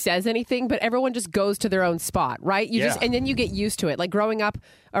nobody says anything, but everyone just goes to their own spot, right? And then you get used to it. Like growing up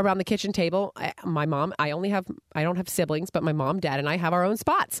around the kitchen table, my mom, I don't have siblings, but my mom, dad, and I have our own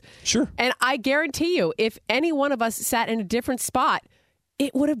spots. Sure. And I guarantee you, if any one of us sat in a different spot,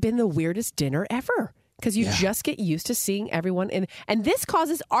 it would have been the weirdest dinner ever. Because you just get used to seeing everyone in, and this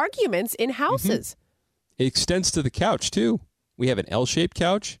causes arguments in houses. Mm-hmm. It extends to the couch too. We have an L-shaped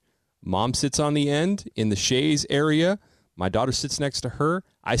couch. Mom sits on the end in the chaise area. My daughter sits next to her.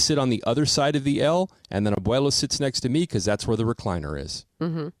 I sit on the other side of the L, and then Abuelo sits next to me because that's where the recliner is.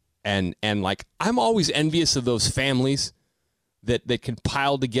 Mm-hmm. And like I'm always envious of those families that can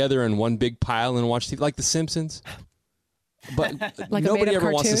pile together in one big pile and watch TV, like The Simpsons. But like nobody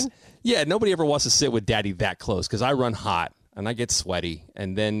ever cartoon? wants to. Yeah, nobody ever wants to sit with Daddy that close because I run hot and I get sweaty,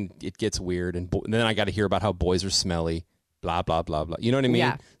 and then it gets weird, and then I got to hear about how boys are smelly. Blah, blah, blah, blah. You know what I mean?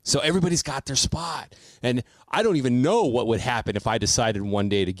 Yeah. So everybody's got their spot. And I don't even know what would happen if I decided one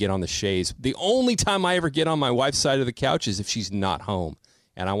day to get on the chaise. The only time I ever get on my wife's side of the couch is if she's not home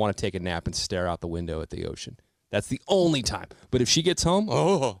and I want to take a nap and stare out the window at the ocean. That's the only time. But if she gets home,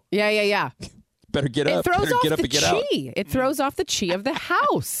 Yeah. better get up. It throws better off get up the and get chi. out. It throws off the chi of the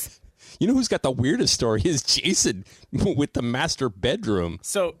house. You know who's got the weirdest story is Jason with the master bedroom.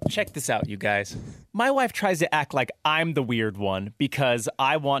 So check this out, you guys. My wife tries to act like I'm the weird one because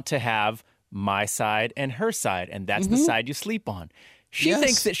I want to have my side and her side, and that's the side you sleep on. She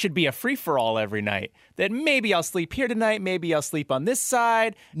thinks it should be a free-for-all every night, that maybe I'll sleep here tonight, maybe I'll sleep on this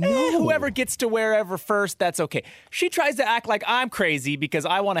side. Whoever gets to wherever first, that's okay. She tries to act like I'm crazy because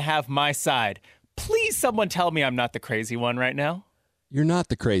I want to have my side. Please, someone tell me I'm not the crazy one right now. You're not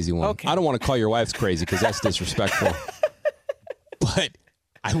the crazy one. Okay. I don't want to call your wife crazy because that's disrespectful. But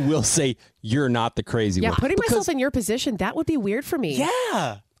I will say you're not the crazy one. Yeah, putting myself in your position, that would be weird for me.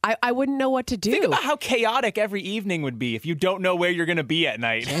 Yeah. I wouldn't know what to do. Think about how chaotic every evening would be if you don't know where you're going to be at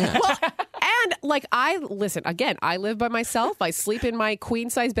night. Yeah. Well, and like listen, again, I live by myself. I sleep in my queen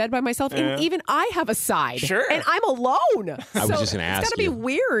size bed by myself. And even I have a side. Sure. And I'm alone. I was just going to ask It's got to be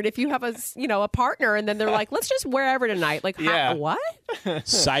weird if you have a partner and then they're like, let's just wherever tonight. Like, what?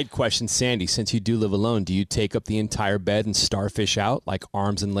 Side question, Sandy, since you do live alone, do you take up the entire bed and starfish out, like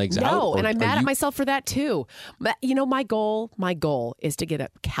arms and legs out? No, and I'm mad at you... myself for that too. But, my goal is to get a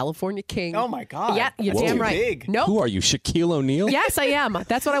California King. Oh my God. Yeah, you're Whoa. damn right. Big. Nope. Who are you, Shaquille O'Neal? Yes, I am.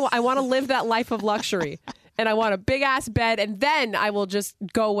 That's what I want. I want to live that life of luxury. And I want a big ass bed, and then I will just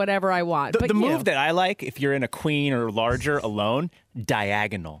go whatever I want. The move that I like, if you're in a queen or larger alone,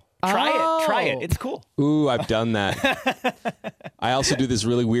 diagonal. Try it. It's cool. Ooh, I've done that. I also do this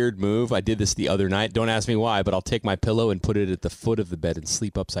really weird move. I did this the other night. Don't ask me why, but I'll take my pillow and put it at the foot of the bed and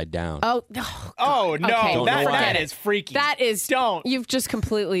sleep upside down. Oh no. Okay, That is freaky. That is. Don't. You've just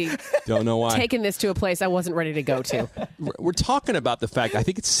completely Don't know why. taken this to a place I wasn't ready to go to. We're talking about the fact, I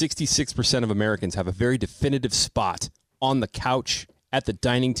think it's 66% of Americans have a very definitive spot on the couch, at the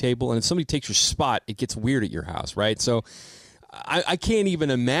dining table, and if somebody takes your spot, it gets weird at your house, right? So I can't even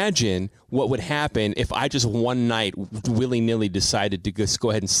imagine what would happen if I just one night willy-nilly decided to just go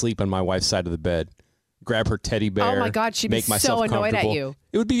ahead and sleep on my wife's side of the bed, grab her teddy bear. Oh my God, she'd be make myself so annoyed at comfortable. you.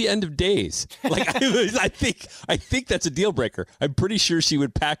 It would be the end of days. Like I think that's a deal breaker. I'm pretty sure she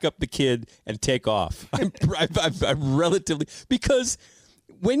would pack up the kid and take off. I'm relatively, because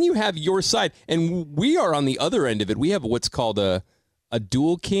when you have your side, and we are on the other end of it, we have what's called a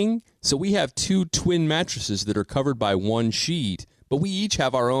dual king. So we have two twin mattresses that are covered by one sheet, but we each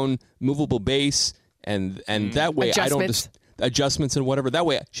have our own movable base, and that way adjustments and whatever. That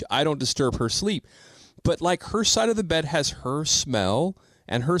way I don't disturb her sleep. But like her side of the bed has her smell,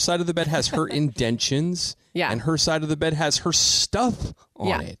 and her side of the bed has her indentions, and her side of the bed has her stuff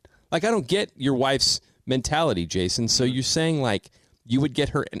on it. Like I don't get your wife's mentality, Jason. So you're saying like you would get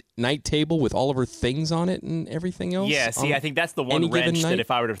her a night table with all of her things on it and everything else? Yeah, see, I think that's the one wrench that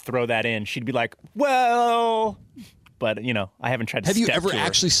if I were to throw that in, she'd be like, well, but, I haven't tried to Have you step ever to her.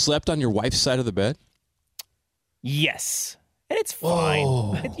 actually slept on your wife's side of the bed? Yes. And it's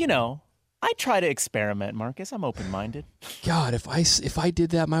fine. But, I try to experiment, Marcus. I'm open-minded. God, if I did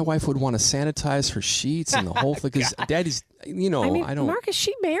that, my wife would want to sanitize her sheets and the whole thing. Because Daddy's, I don't. Marcus,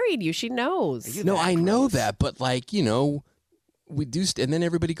 she married you. She knows. No, I know that. But we do, and then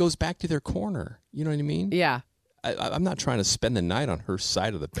everybody goes back to their corner. You know what I mean? Yeah. I'm not trying to spend the night on her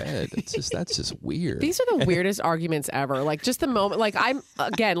side of the bed. That's just weird. These are the weirdest arguments ever. Like just the moment, like I'm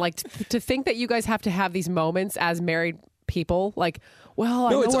again, like to think that you guys have to have these moments as married people. Like, well,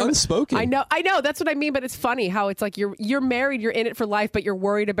 I know it's unspoken. I know. That's what I mean. But it's funny how it's like you're married, you're in it for life, but you're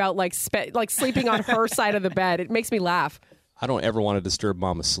worried about like sleeping on her side of the bed. It makes me laugh. I don't ever want to disturb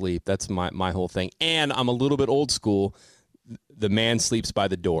Mama's sleep. That's my whole thing. And I'm a little bit old school. The man sleeps by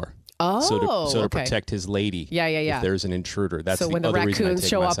the door. Oh, so to protect his lady. Yeah. If there's an intruder, that's so the when the other reason I raccoons take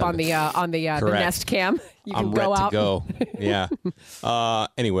show my up side on of the Nest Cam, you can I'm go ready out. to go. Yeah.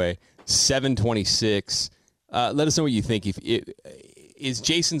 Anyway, 7:26. Let us know what you think. Is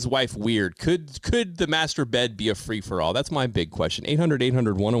Jason's wife weird? Could the master bed be a free-for-all? That's my big question.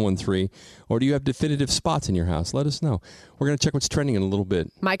 800-800-1013. Or do you have definitive spots in your house? Let us know. We're going to check what's trending in a little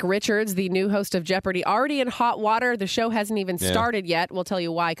bit. Mike Richards, the new host of Jeopardy, already in hot water. The show hasn't even started yet. We'll tell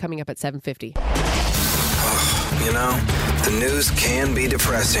you why coming up at 7:50. The news can be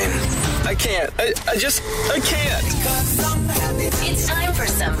depressing. I can't. I can't. It's time for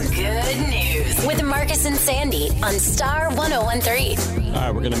some good news with Marcus and Sandy on Star 101.3. All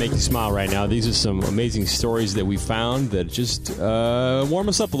right, we're going to make you smile right now. These are some amazing stories that we found that just warm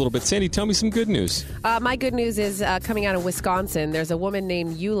us up a little bit. Sandy, tell me some good news. My good news is coming out of Wisconsin. There's a woman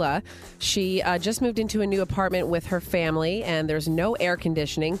named Eula. She just moved into a new apartment with her family, and there's no air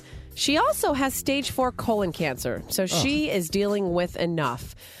conditioning. She also has stage 4 colon cancer, so she is dealing with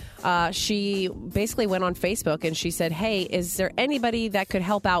enough. She basically went on Facebook and she said, hey, is there anybody that could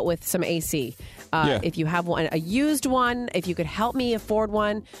help out with some AC? If you have one, a used one, if you could help me afford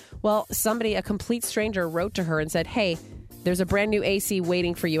one. Well, a complete stranger wrote to her and said, hey, there's a brand new AC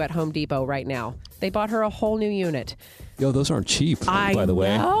waiting for you at Home Depot right now. They bought her a whole new unit. Yo, those aren't cheap, by the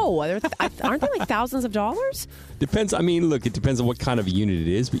way. I know. Aren't they like thousands of dollars? Depends. I mean, look, it depends on what kind of unit it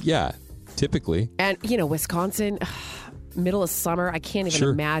is, but yeah, typically. And, Wisconsin, middle of summer, I can't even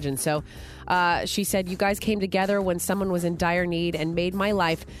imagine. So she said, you guys came together when someone was in dire need and made my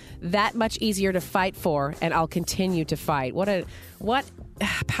life that much easier to fight for, and I'll continue to fight. What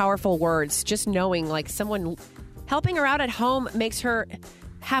powerful words. Just knowing like someone helping her out at home makes her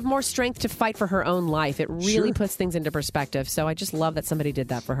have more strength to fight for her own life. It really puts things into perspective. So I just love that somebody did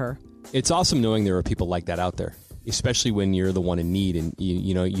that for her. It's awesome knowing there are people like that out there, especially when you're the one in need and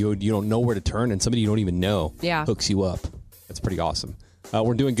you don't know where to turn and somebody you don't even know hooks you up. That's pretty awesome.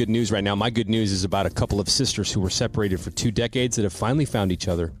 We're doing good news right now. My good news is about a couple of sisters who were separated for 2 decades that have finally found each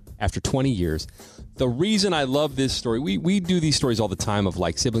other after 20 years. The reason I love this story, we do these stories all the time of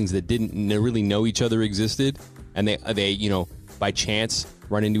like siblings that didn't really know each other existed, and they by chance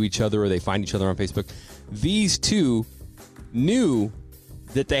run into each other or they find each other on Facebook. These two knew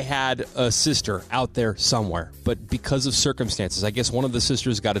that they had a sister out there somewhere, but because of circumstances, I guess one of the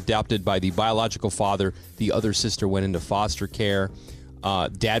sisters got adopted by the biological father. The other sister went into foster care.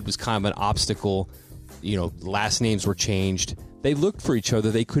 Dad was kind of an obstacle. Last names were changed. They looked for each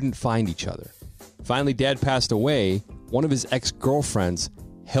other. They couldn't find each other. Finally, Dad passed away. One of his ex-girlfriends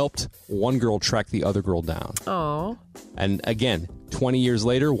helped one girl track the other girl down. Aww. And again, 20 years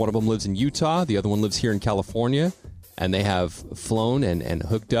later, one of them lives in Utah. The other one lives here in California. And they have flown and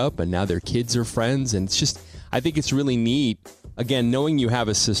hooked up, and now their kids are friends. And it's just, I think it's really neat, again, knowing you have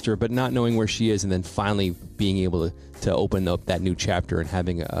a sister, but not knowing where she is, and then finally being able to open up that new chapter and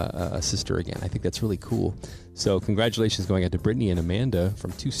having a sister again. I think that's really cool. So congratulations going out to Brittany and Amanda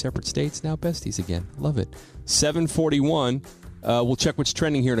from 2 separate states, now besties again. Love it. 7:41. We'll check what's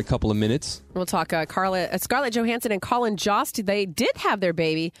trending here in a couple of minutes. We'll talk Scarlett Johansson and Colin Jost. They did have their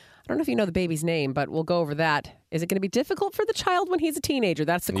baby. I don't know if you know the baby's name, but we'll go over that. Is it going to be difficult for the child when he's a teenager?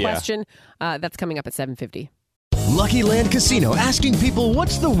 That's the question. That's coming up at 7:50. Lucky Land Casino, asking people,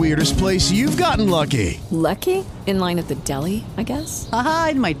 what's the weirdest place you've gotten lucky? Lucky? In line at the deli, I guess? Aha,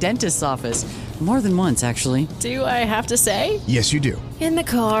 in my dentist's office. More than once, actually. Do I have to say? Yes, you do. In the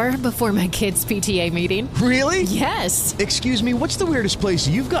car before my kids' PTA meeting. Really? Yes. Excuse me, what's the weirdest place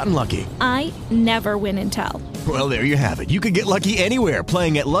you've gotten lucky? I never win and tell. Well, there you have it. You can get lucky anywhere,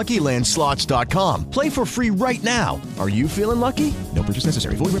 playing at LuckyLandSlots.com. Play for free right now. Are you feeling lucky? No purchase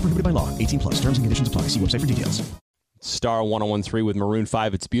necessary. Void where prohibited by law. 18+. Terms and conditions apply. See website for details. Star 101.3 with Maroon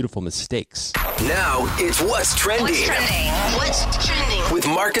 5. It's Beautiful Mistakes. Now it's What's Trending. What's trending? What's trending? With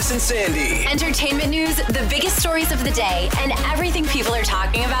Marcus and Sandy. Entertainment news, the biggest stories of the day, and everything people are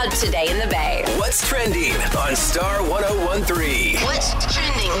talking about today in the Bay. What's Trending on Star 101.3. What's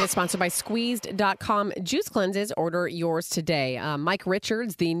trending? It's sponsored by Squeezed.com Juice Cleanses. Order yours today. Mike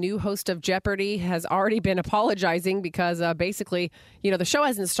Richards, the new host of Jeopardy, has already been apologizing because basically, the show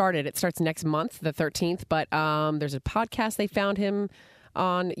hasn't started. It starts next month, the 13th, but there's a podcast they found him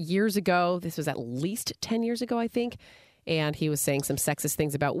on years ago. This was at least 10 years ago, I think. And he was saying some sexist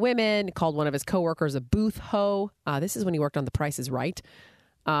things about women, called one of his coworkers a booth hoe. This is when he worked on The Price is Right.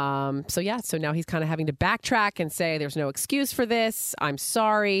 So now he's kind of having to backtrack and say there's no excuse for this. I'm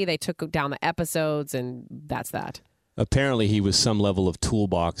sorry. They took down the episodes, and that's that. Apparently he was some level of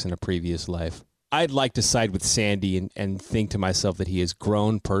toolbox in a previous life. I'd like to side with Sandy and think to myself that he has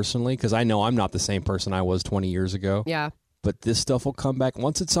grown personally, because I know I'm not the same person I was 20 years ago. Yeah. But this stuff will come back.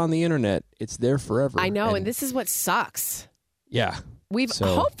 Once it's on the internet, it's there forever. I know, and this is what sucks. Yeah.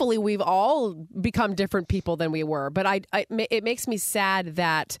 Hopefully we've all become different people than we were, but it makes me sad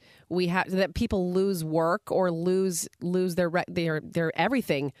that that people lose work or lose their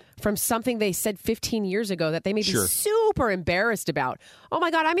everything from something they said 15 years ago that they may be super embarrassed about. Oh my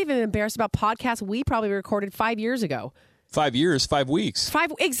God, I'm even embarrassed about podcasts we probably recorded 5 years ago. 5 years, 5 weeks.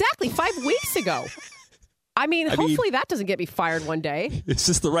 5 weeks ago. I mean, hopefully that doesn't get me fired one day. Is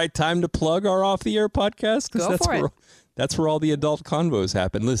this the right time to plug our Off the Air podcast? Go for it. That's where all the adult convos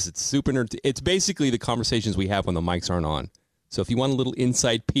happen. Listen, it's basically the conversations we have when the mics aren't on. So if you want a little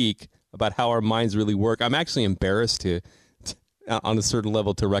inside peek about how our minds really work, I'm actually embarrassed on a certain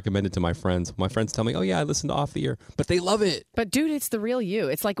level to recommend it to my friends. My friends tell me, oh, yeah, I listen to Off the Air, but they love it. But, dude, it's the real you.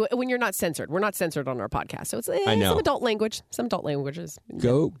 It's like when you're not censored. We're not censored on our podcast. So it's I know. some adult languages.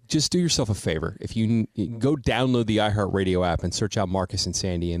 Just do yourself a favor. If you go download the iHeartRadio app and search out Marcus and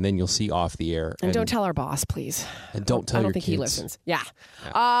Sandy, and then you'll see Off the Air. And don't tell our boss, please. And don't tell I don't your think kids. he listens. Yeah.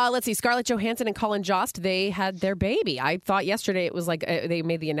 Let's see. Scarlett Johansson and Colin Jost, they had their baby. I thought yesterday it was like they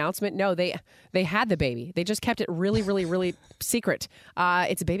made the announcement. No, they had the baby. They just kept it really, really, really secret.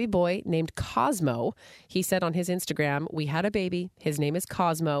 It's a baby boy named Cosmo. He said on his Instagram, "We had a baby. His name is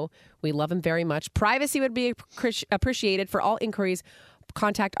Cosmo. We love him very much. Privacy would be appreciated. For all inquiries,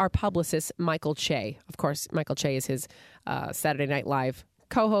 contact our publicist, Michael Che." Of course, Michael Che is his Saturday Night Live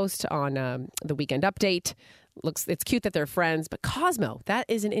co-host on the Weekend Update. It's cute that they're friends, but Cosmo, that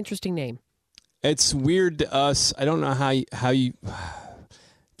is an interesting name. It's weird to us. I don't know how you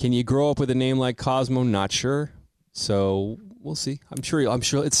can you grow up with a name like Cosmo? Not sure. So we'll see. I'm sure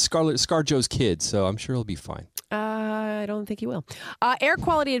it's ScarJo's kid, so I'm sure he'll be fine. I don't think he will. Air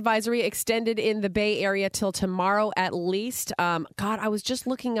quality advisory extended in the Bay Area till tomorrow at least. God, I was just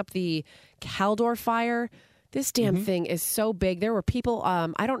looking up the Caldor fire. This damn thing is so big. There were people.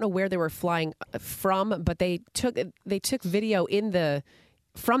 I don't know where they were flying from, but they took video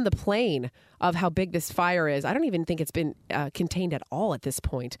from the plane of how big this fire is. I don't even think it's been contained at all at this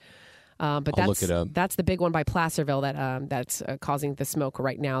point. But I'll look it up. That's the big one by Placerville that's causing the smoke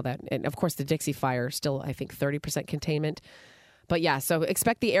right now. And of course, the Dixie Fire still, I think, 30% containment. But yeah, so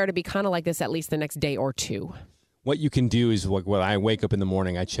expect the air to be kind of like this at least the next day or two. What you can do is when I wake up in the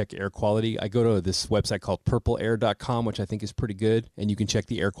morning, I check air quality. I go to this website called purpleair.com, which I think is pretty good, and you can check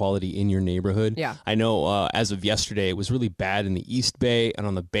the air quality in your neighborhood. Yeah. I know as of yesterday, it was really bad in the East Bay and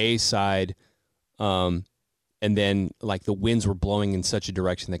on the Bay side. And then like the winds were blowing in such a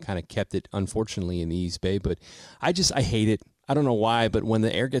direction that kind of kept it, unfortunately, in the East Bay. But I hate it. I don't know why, but when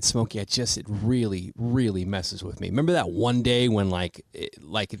the air gets smoky, it really, really messes with me. Remember that one day when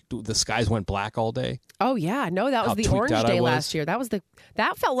the skies went black all day? Oh yeah, no, that was the orange day last year.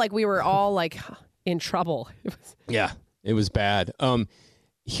 That felt like we were all like in trouble. Yeah, it was bad.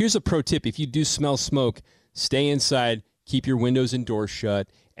 Here's a pro tip: if you do smell smoke, stay inside, keep your windows and doors shut,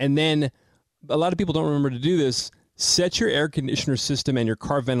 and then a lot of people don't remember to do this. Set your air conditioner system and your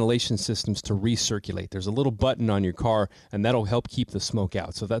car ventilation systems to recirculate. There's a little button on your car, and that'll help keep the smoke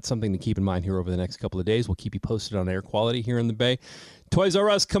out. So that's something to keep in mind here over the next couple of days. We'll keep you posted on air quality here in the Bay. Toys R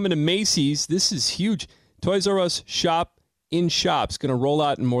Us coming to Macy's. This is huge. Toys R Us Shop in Shops going to roll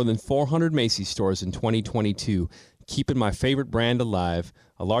out in more than 400 Macy's stores in 2022. Keeping my favorite brand alive.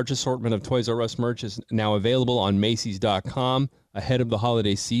 A large assortment of Toys R Us merch is now available on Macys.com ahead of the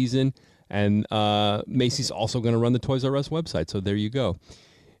holiday season. And Macy's also going to run the Toys R Us website. So there you go.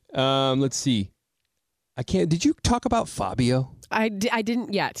 Let's see. Did you talk about Fabio? I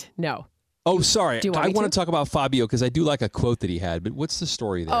didn't yet. No. Oh, sorry. I want to talk about Fabio because I do like a quote that he had. But what's the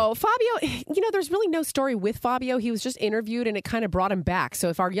story there? Oh, Fabio, there's really no story with Fabio. He was just interviewed and it kind of brought him back. So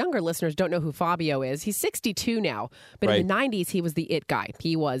if our younger listeners don't know who Fabio is, he's 62 now. But in the 90s, he was the it guy.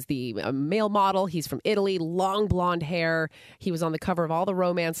 He was the male model. He's from Italy, long blonde hair. He was on the cover of all the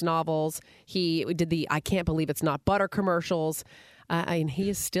romance novels. He did the I Can't Believe It's Not Butter commercials. And he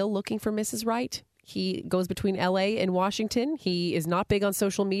is still looking for Mrs. Right. He goes between L.A. and Washington. He is not big on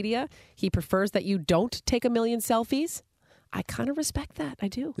social media. He prefers that you don't take a million selfies. I kind of respect that. I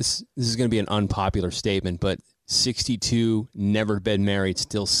do. This is going to be an unpopular statement, but 62, never been married,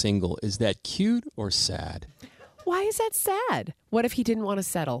 still single. Is that cute or sad? Why is that sad? What if he didn't want to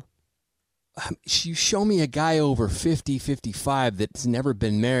settle? You show me a guy over 50, 55 that's never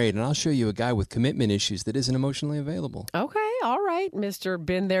been married, and I'll show you a guy with commitment issues that isn't emotionally available. Okay, all right, Mr.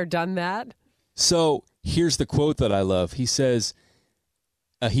 Been There, Done That. So here's the quote that I love. He says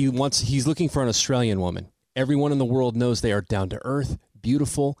he's looking for an Australian woman. Everyone in the world knows they are down to earth,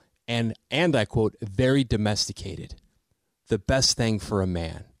 beautiful, and I quote, very domesticated. The best thing for a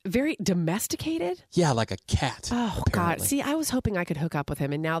man. Very domesticated? Yeah, like a cat. Oh, apparently. God. See, I was hoping I could hook up with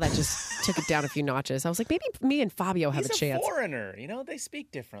him, and now that just took it down a few notches. I was like, maybe me and Fabio have a chance. He's a foreigner. They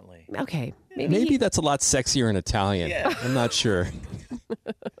speak differently. Okay. Maybe that's a lot sexier in Italian. Yeah. I'm not sure.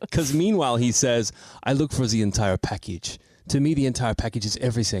 Because meanwhile, he says, I look for the entire package. To me, the entire package is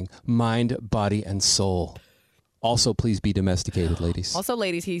everything. Mind, body, and soul. Also, please be domesticated, ladies. Also,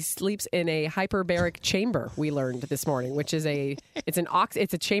 ladies, he sleeps in a hyperbaric chamber, we learned this morning, which is it's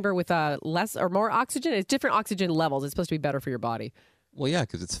a chamber with less or more oxygen. It's different oxygen levels. It's supposed to be better for your body. Well, yeah,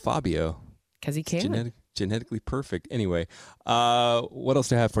 because it's Fabio. Because he can. Genetically perfect. Anyway, what else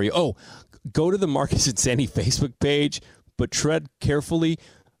do I have for you? Oh, go to the Marcus and Sandy Facebook page, but tread carefully.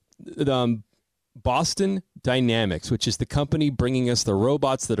 Boston Dynamics, which is the company bringing us the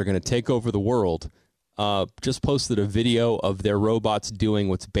robots that are going to take over the world, just posted a video of their robots doing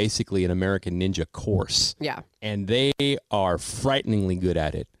what's basically an American Ninja course. Yeah. And they are frighteningly good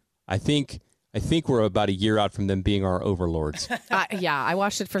at it. I think we're about a year out from them being our overlords. Yeah, I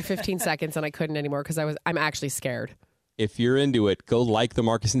watched it for 15 seconds and I couldn't anymore because I'm actually scared. If you're into it, go like the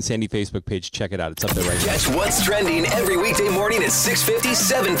Marcus and Sandy Facebook page. Check it out. It's up there right now. Catch what's trending every weekday morning at 6:50,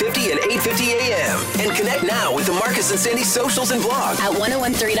 7:50, and 8:50 a.m. And connect now with the Marcus and Sandy socials and blog at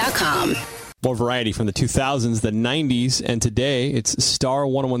 1013.com. More variety from the 2000s, the 90s, and today it's Star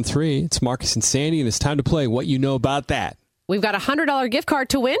 1013. It's Marcus and Sandy, and it's time to play What You Know About That. We've got a $100 gift card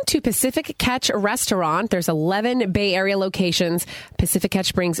to win to Pacific Catch Restaurant. There's 11 Bay Area locations. Pacific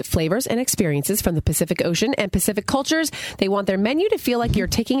Catch brings flavors and experiences from the Pacific Ocean and Pacific cultures. They want their menu to feel like you're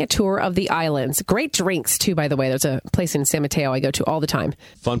taking a tour of the islands. Great drinks, too, by the way. There's a place in San Mateo I go to all the time.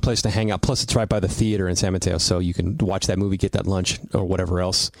 Fun place to hang out. Plus, it's right by the theater in San Mateo, so you can watch that movie, get that lunch, or whatever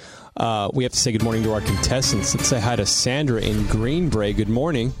else. We have to say good morning to our contestants. Let's say hi to Sandra in Greenbrae. Good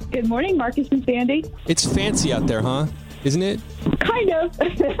morning. Good morning, Marcus and Sandy. It's fancy out there, huh? Isn't it? Kind of. A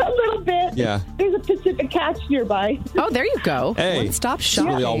little bit. Yeah. There's a Pacific Catch nearby. Oh, there you go. Hey. One-stop That's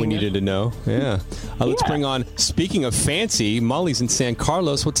shopping. really all we needed to know. Yeah. Let's bring on, speaking of fancy, Molly's in San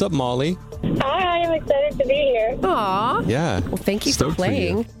Carlos. What's up, Molly? Hi, I'm excited to be here. Aw. Yeah. Well, thank you Stoked for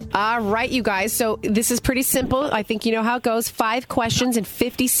playing. All right, you guys. So this is pretty simple. I think you know how it goes. 5 questions in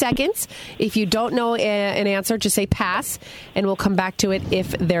 50 seconds. If you don't know an answer, just say pass, and we'll come back to it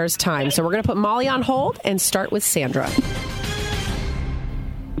if there's time. So we're going to put Molly on hold and start with Sandra.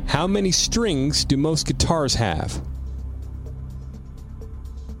 How many strings do most guitars have?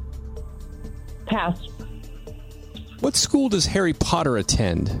 Pass. What school does Harry Potter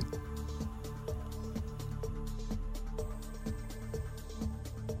attend?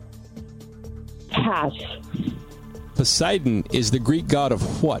 Pass. Poseidon is the Greek god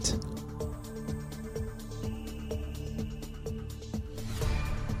of what?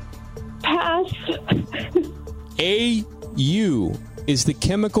 Pass. AU is the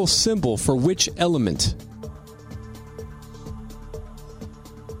chemical symbol for which element?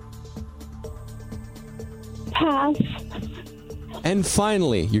 Pass. And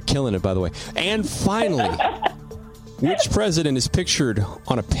finally, you're killing it, by the way. And finally, which president is pictured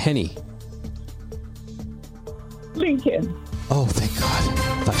on a penny? Lincoln. Oh, thank God.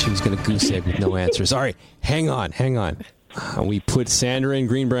 I thought she was going to goose egg with no answers. All right, hang on. We put Sandra in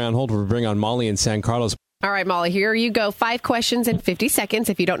Greenbrae on hold. We'll bring on Molly in San Carlos. All right, Molly, here you go. 5 questions in 50 seconds.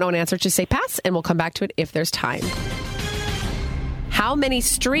 If you don't know an answer, just say pass, and we'll come back to it if there's time. How many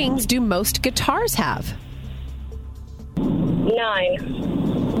strings do most guitars have?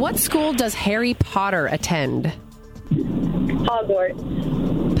 9. What school does Harry Potter attend?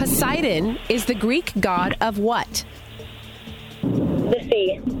 Hogwarts. Poseidon is the Greek god of what? The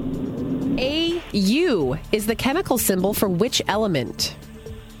sea. AU is the chemical symbol for which element?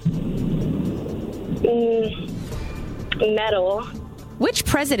 Metal. Which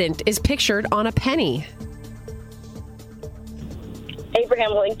president is pictured on a penny?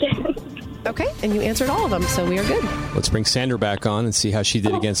 Abraham Lincoln. Okay, and you answered all of them, so we are good. Let's bring Sandra back on and see how she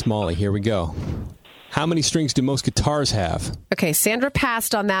did against Molly. Here we go. How many strings do most guitars have? Okay, Sandra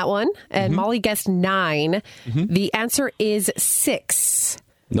passed on that one, and Molly guessed 9. The answer is 6.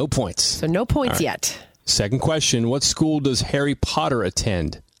 No points. So no points All right. yet. Second question. What school does Harry Potter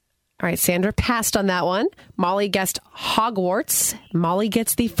attend? All right, Sandra passed on that one. Molly guessed Hogwarts. Molly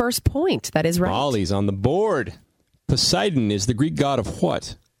gets the first point. That is right. Molly's on the board. Poseidon is the Greek god of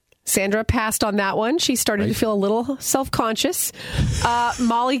what? Sandra passed on that one. She started to feel a little self-conscious.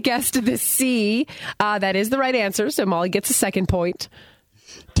 Molly guessed the sea. That is the right answer, so Molly gets a second point.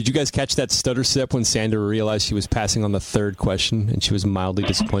 Did you guys catch that stutter step when Sandra realized she was passing on the third question and she was mildly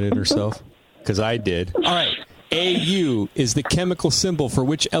disappointed in herself? Because I did. All right. AU is the chemical symbol for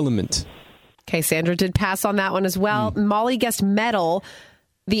which element? Okay, Sandra did pass on that one as well. Molly guessed metal.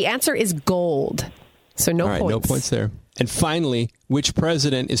 The answer is gold. So no All right, points. no points there. And finally, which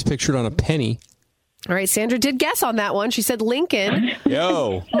president is pictured on a penny? All right, Sandra did guess on that one. She said Lincoln.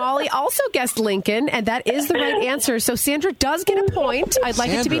 Yo. Molly also guessed Lincoln, and that is the right answer. So Sandra does get a point. I'd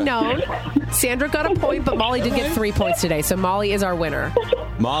like it to be known. Sandra got a point, but Molly did get 3 points today. So Molly is our winner.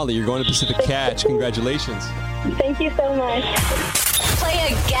 Molly, you're going to Pacific Catch. Congratulations. Thank you so much.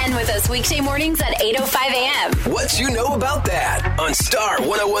 Play again with us weekday mornings at 8:05 a.m. What you know about that on Star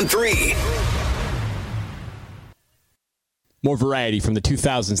 1013. More variety from the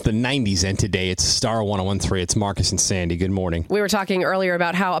 2000s, the 90s, and today. It's Star 101.3. It's Marcus and Sandy. Good morning. We were talking earlier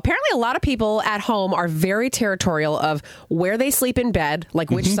about how apparently a lot of people at home are very territorial of where they sleep in bed,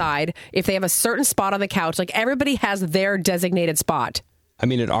 like which side, if they have a certain spot on the couch. Like everybody has their designated spot. I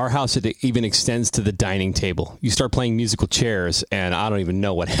mean, at our house, it even extends to the dining table. You start playing musical chairs, and I don't even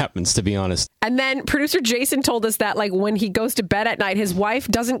know what happens, to be honest. And then producer Jason told us that, like, when he goes to bed at night, his wife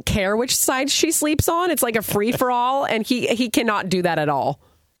doesn't care which side she sleeps on. It's like a free-for-all, and he cannot do that at all.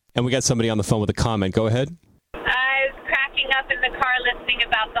 And we got somebody on the phone with a comment. Go ahead. I was cracking up in the car listening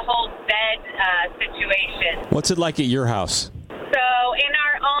about the whole bed situation. What's it like at your house? So in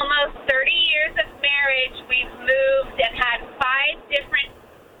our almost 30 years of marriage, we've moved and had 5 different,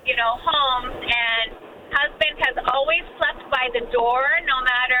 homes, and husband has always slept by the door, no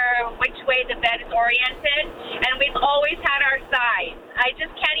matter which way the bed is oriented, and we've always had our sides. I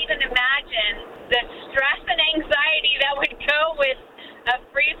just can't even imagine the stress and anxiety that would go with a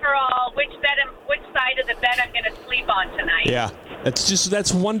free-for-all, which side of the bed I'm going to sleep on tonight. Yeah,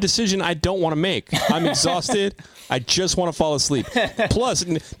 that's one decision I don't want to make. I'm exhausted. I just want to fall asleep. Plus,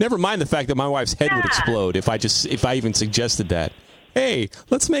 never mind the fact that my wife's head would explode if I even suggested that. Hey,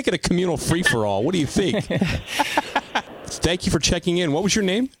 let's make it a communal free-for-all. What do you think? Thank you for checking in. What was your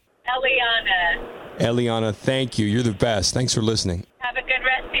name? Eliana, thank you. You're the best. Thanks for listening. Have a good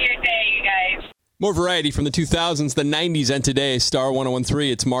rest of your day, you guys. More variety from the 2000s, the 90s, and today. Star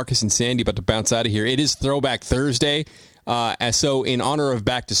 101.3. It's Marcus and Sandy about to bounce out of here. It is Throwback Thursday. So in honor of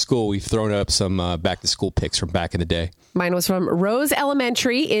back to school, we've thrown up some back to school pics from back in the day. Mine was from Rose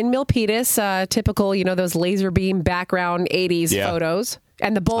Elementary in Milpitas. Typical, those laser beam background 80s photos.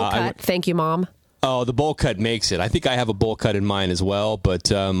 And the bowl cut. Thank you, Mom. Oh, the bowl cut makes it. I think I have a bowl cut in mine as well,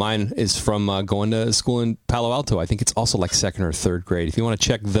 but mine is from going to school in Palo Alto. I think it's also like 2nd or 3rd grade. If you want to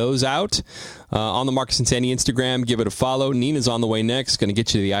check those out on the Marcus and Sandy Instagram, give it a follow. Nina's on the way next. Going to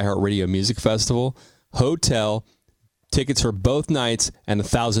get you to the iHeartRadio Music Festival. Hotel, tickets for both nights, and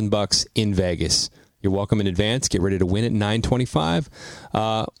 $1,000 in Vegas. You're welcome in advance. Get ready to win at 9:25.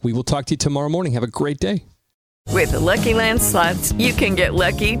 We will talk to you tomorrow morning. Have a great day. With the Lucky Land Slots, you can get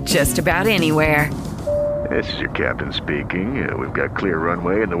lucky just about anywhere. This is your captain speaking. We've got clear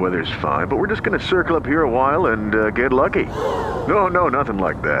runway and the weather's fine, but we're just going to circle up here a while and get lucky. No, nothing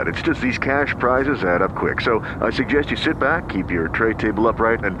like that. It's just these cash prizes add up quick. So I suggest you sit back, keep your tray table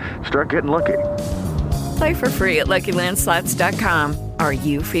upright, and start getting lucky. Play for free at LuckyLandSlots.com. Are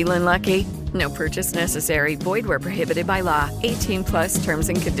you feeling lucky? No purchase necessary. Void where prohibited by law. 18+ terms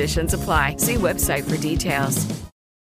and conditions apply. See website for details.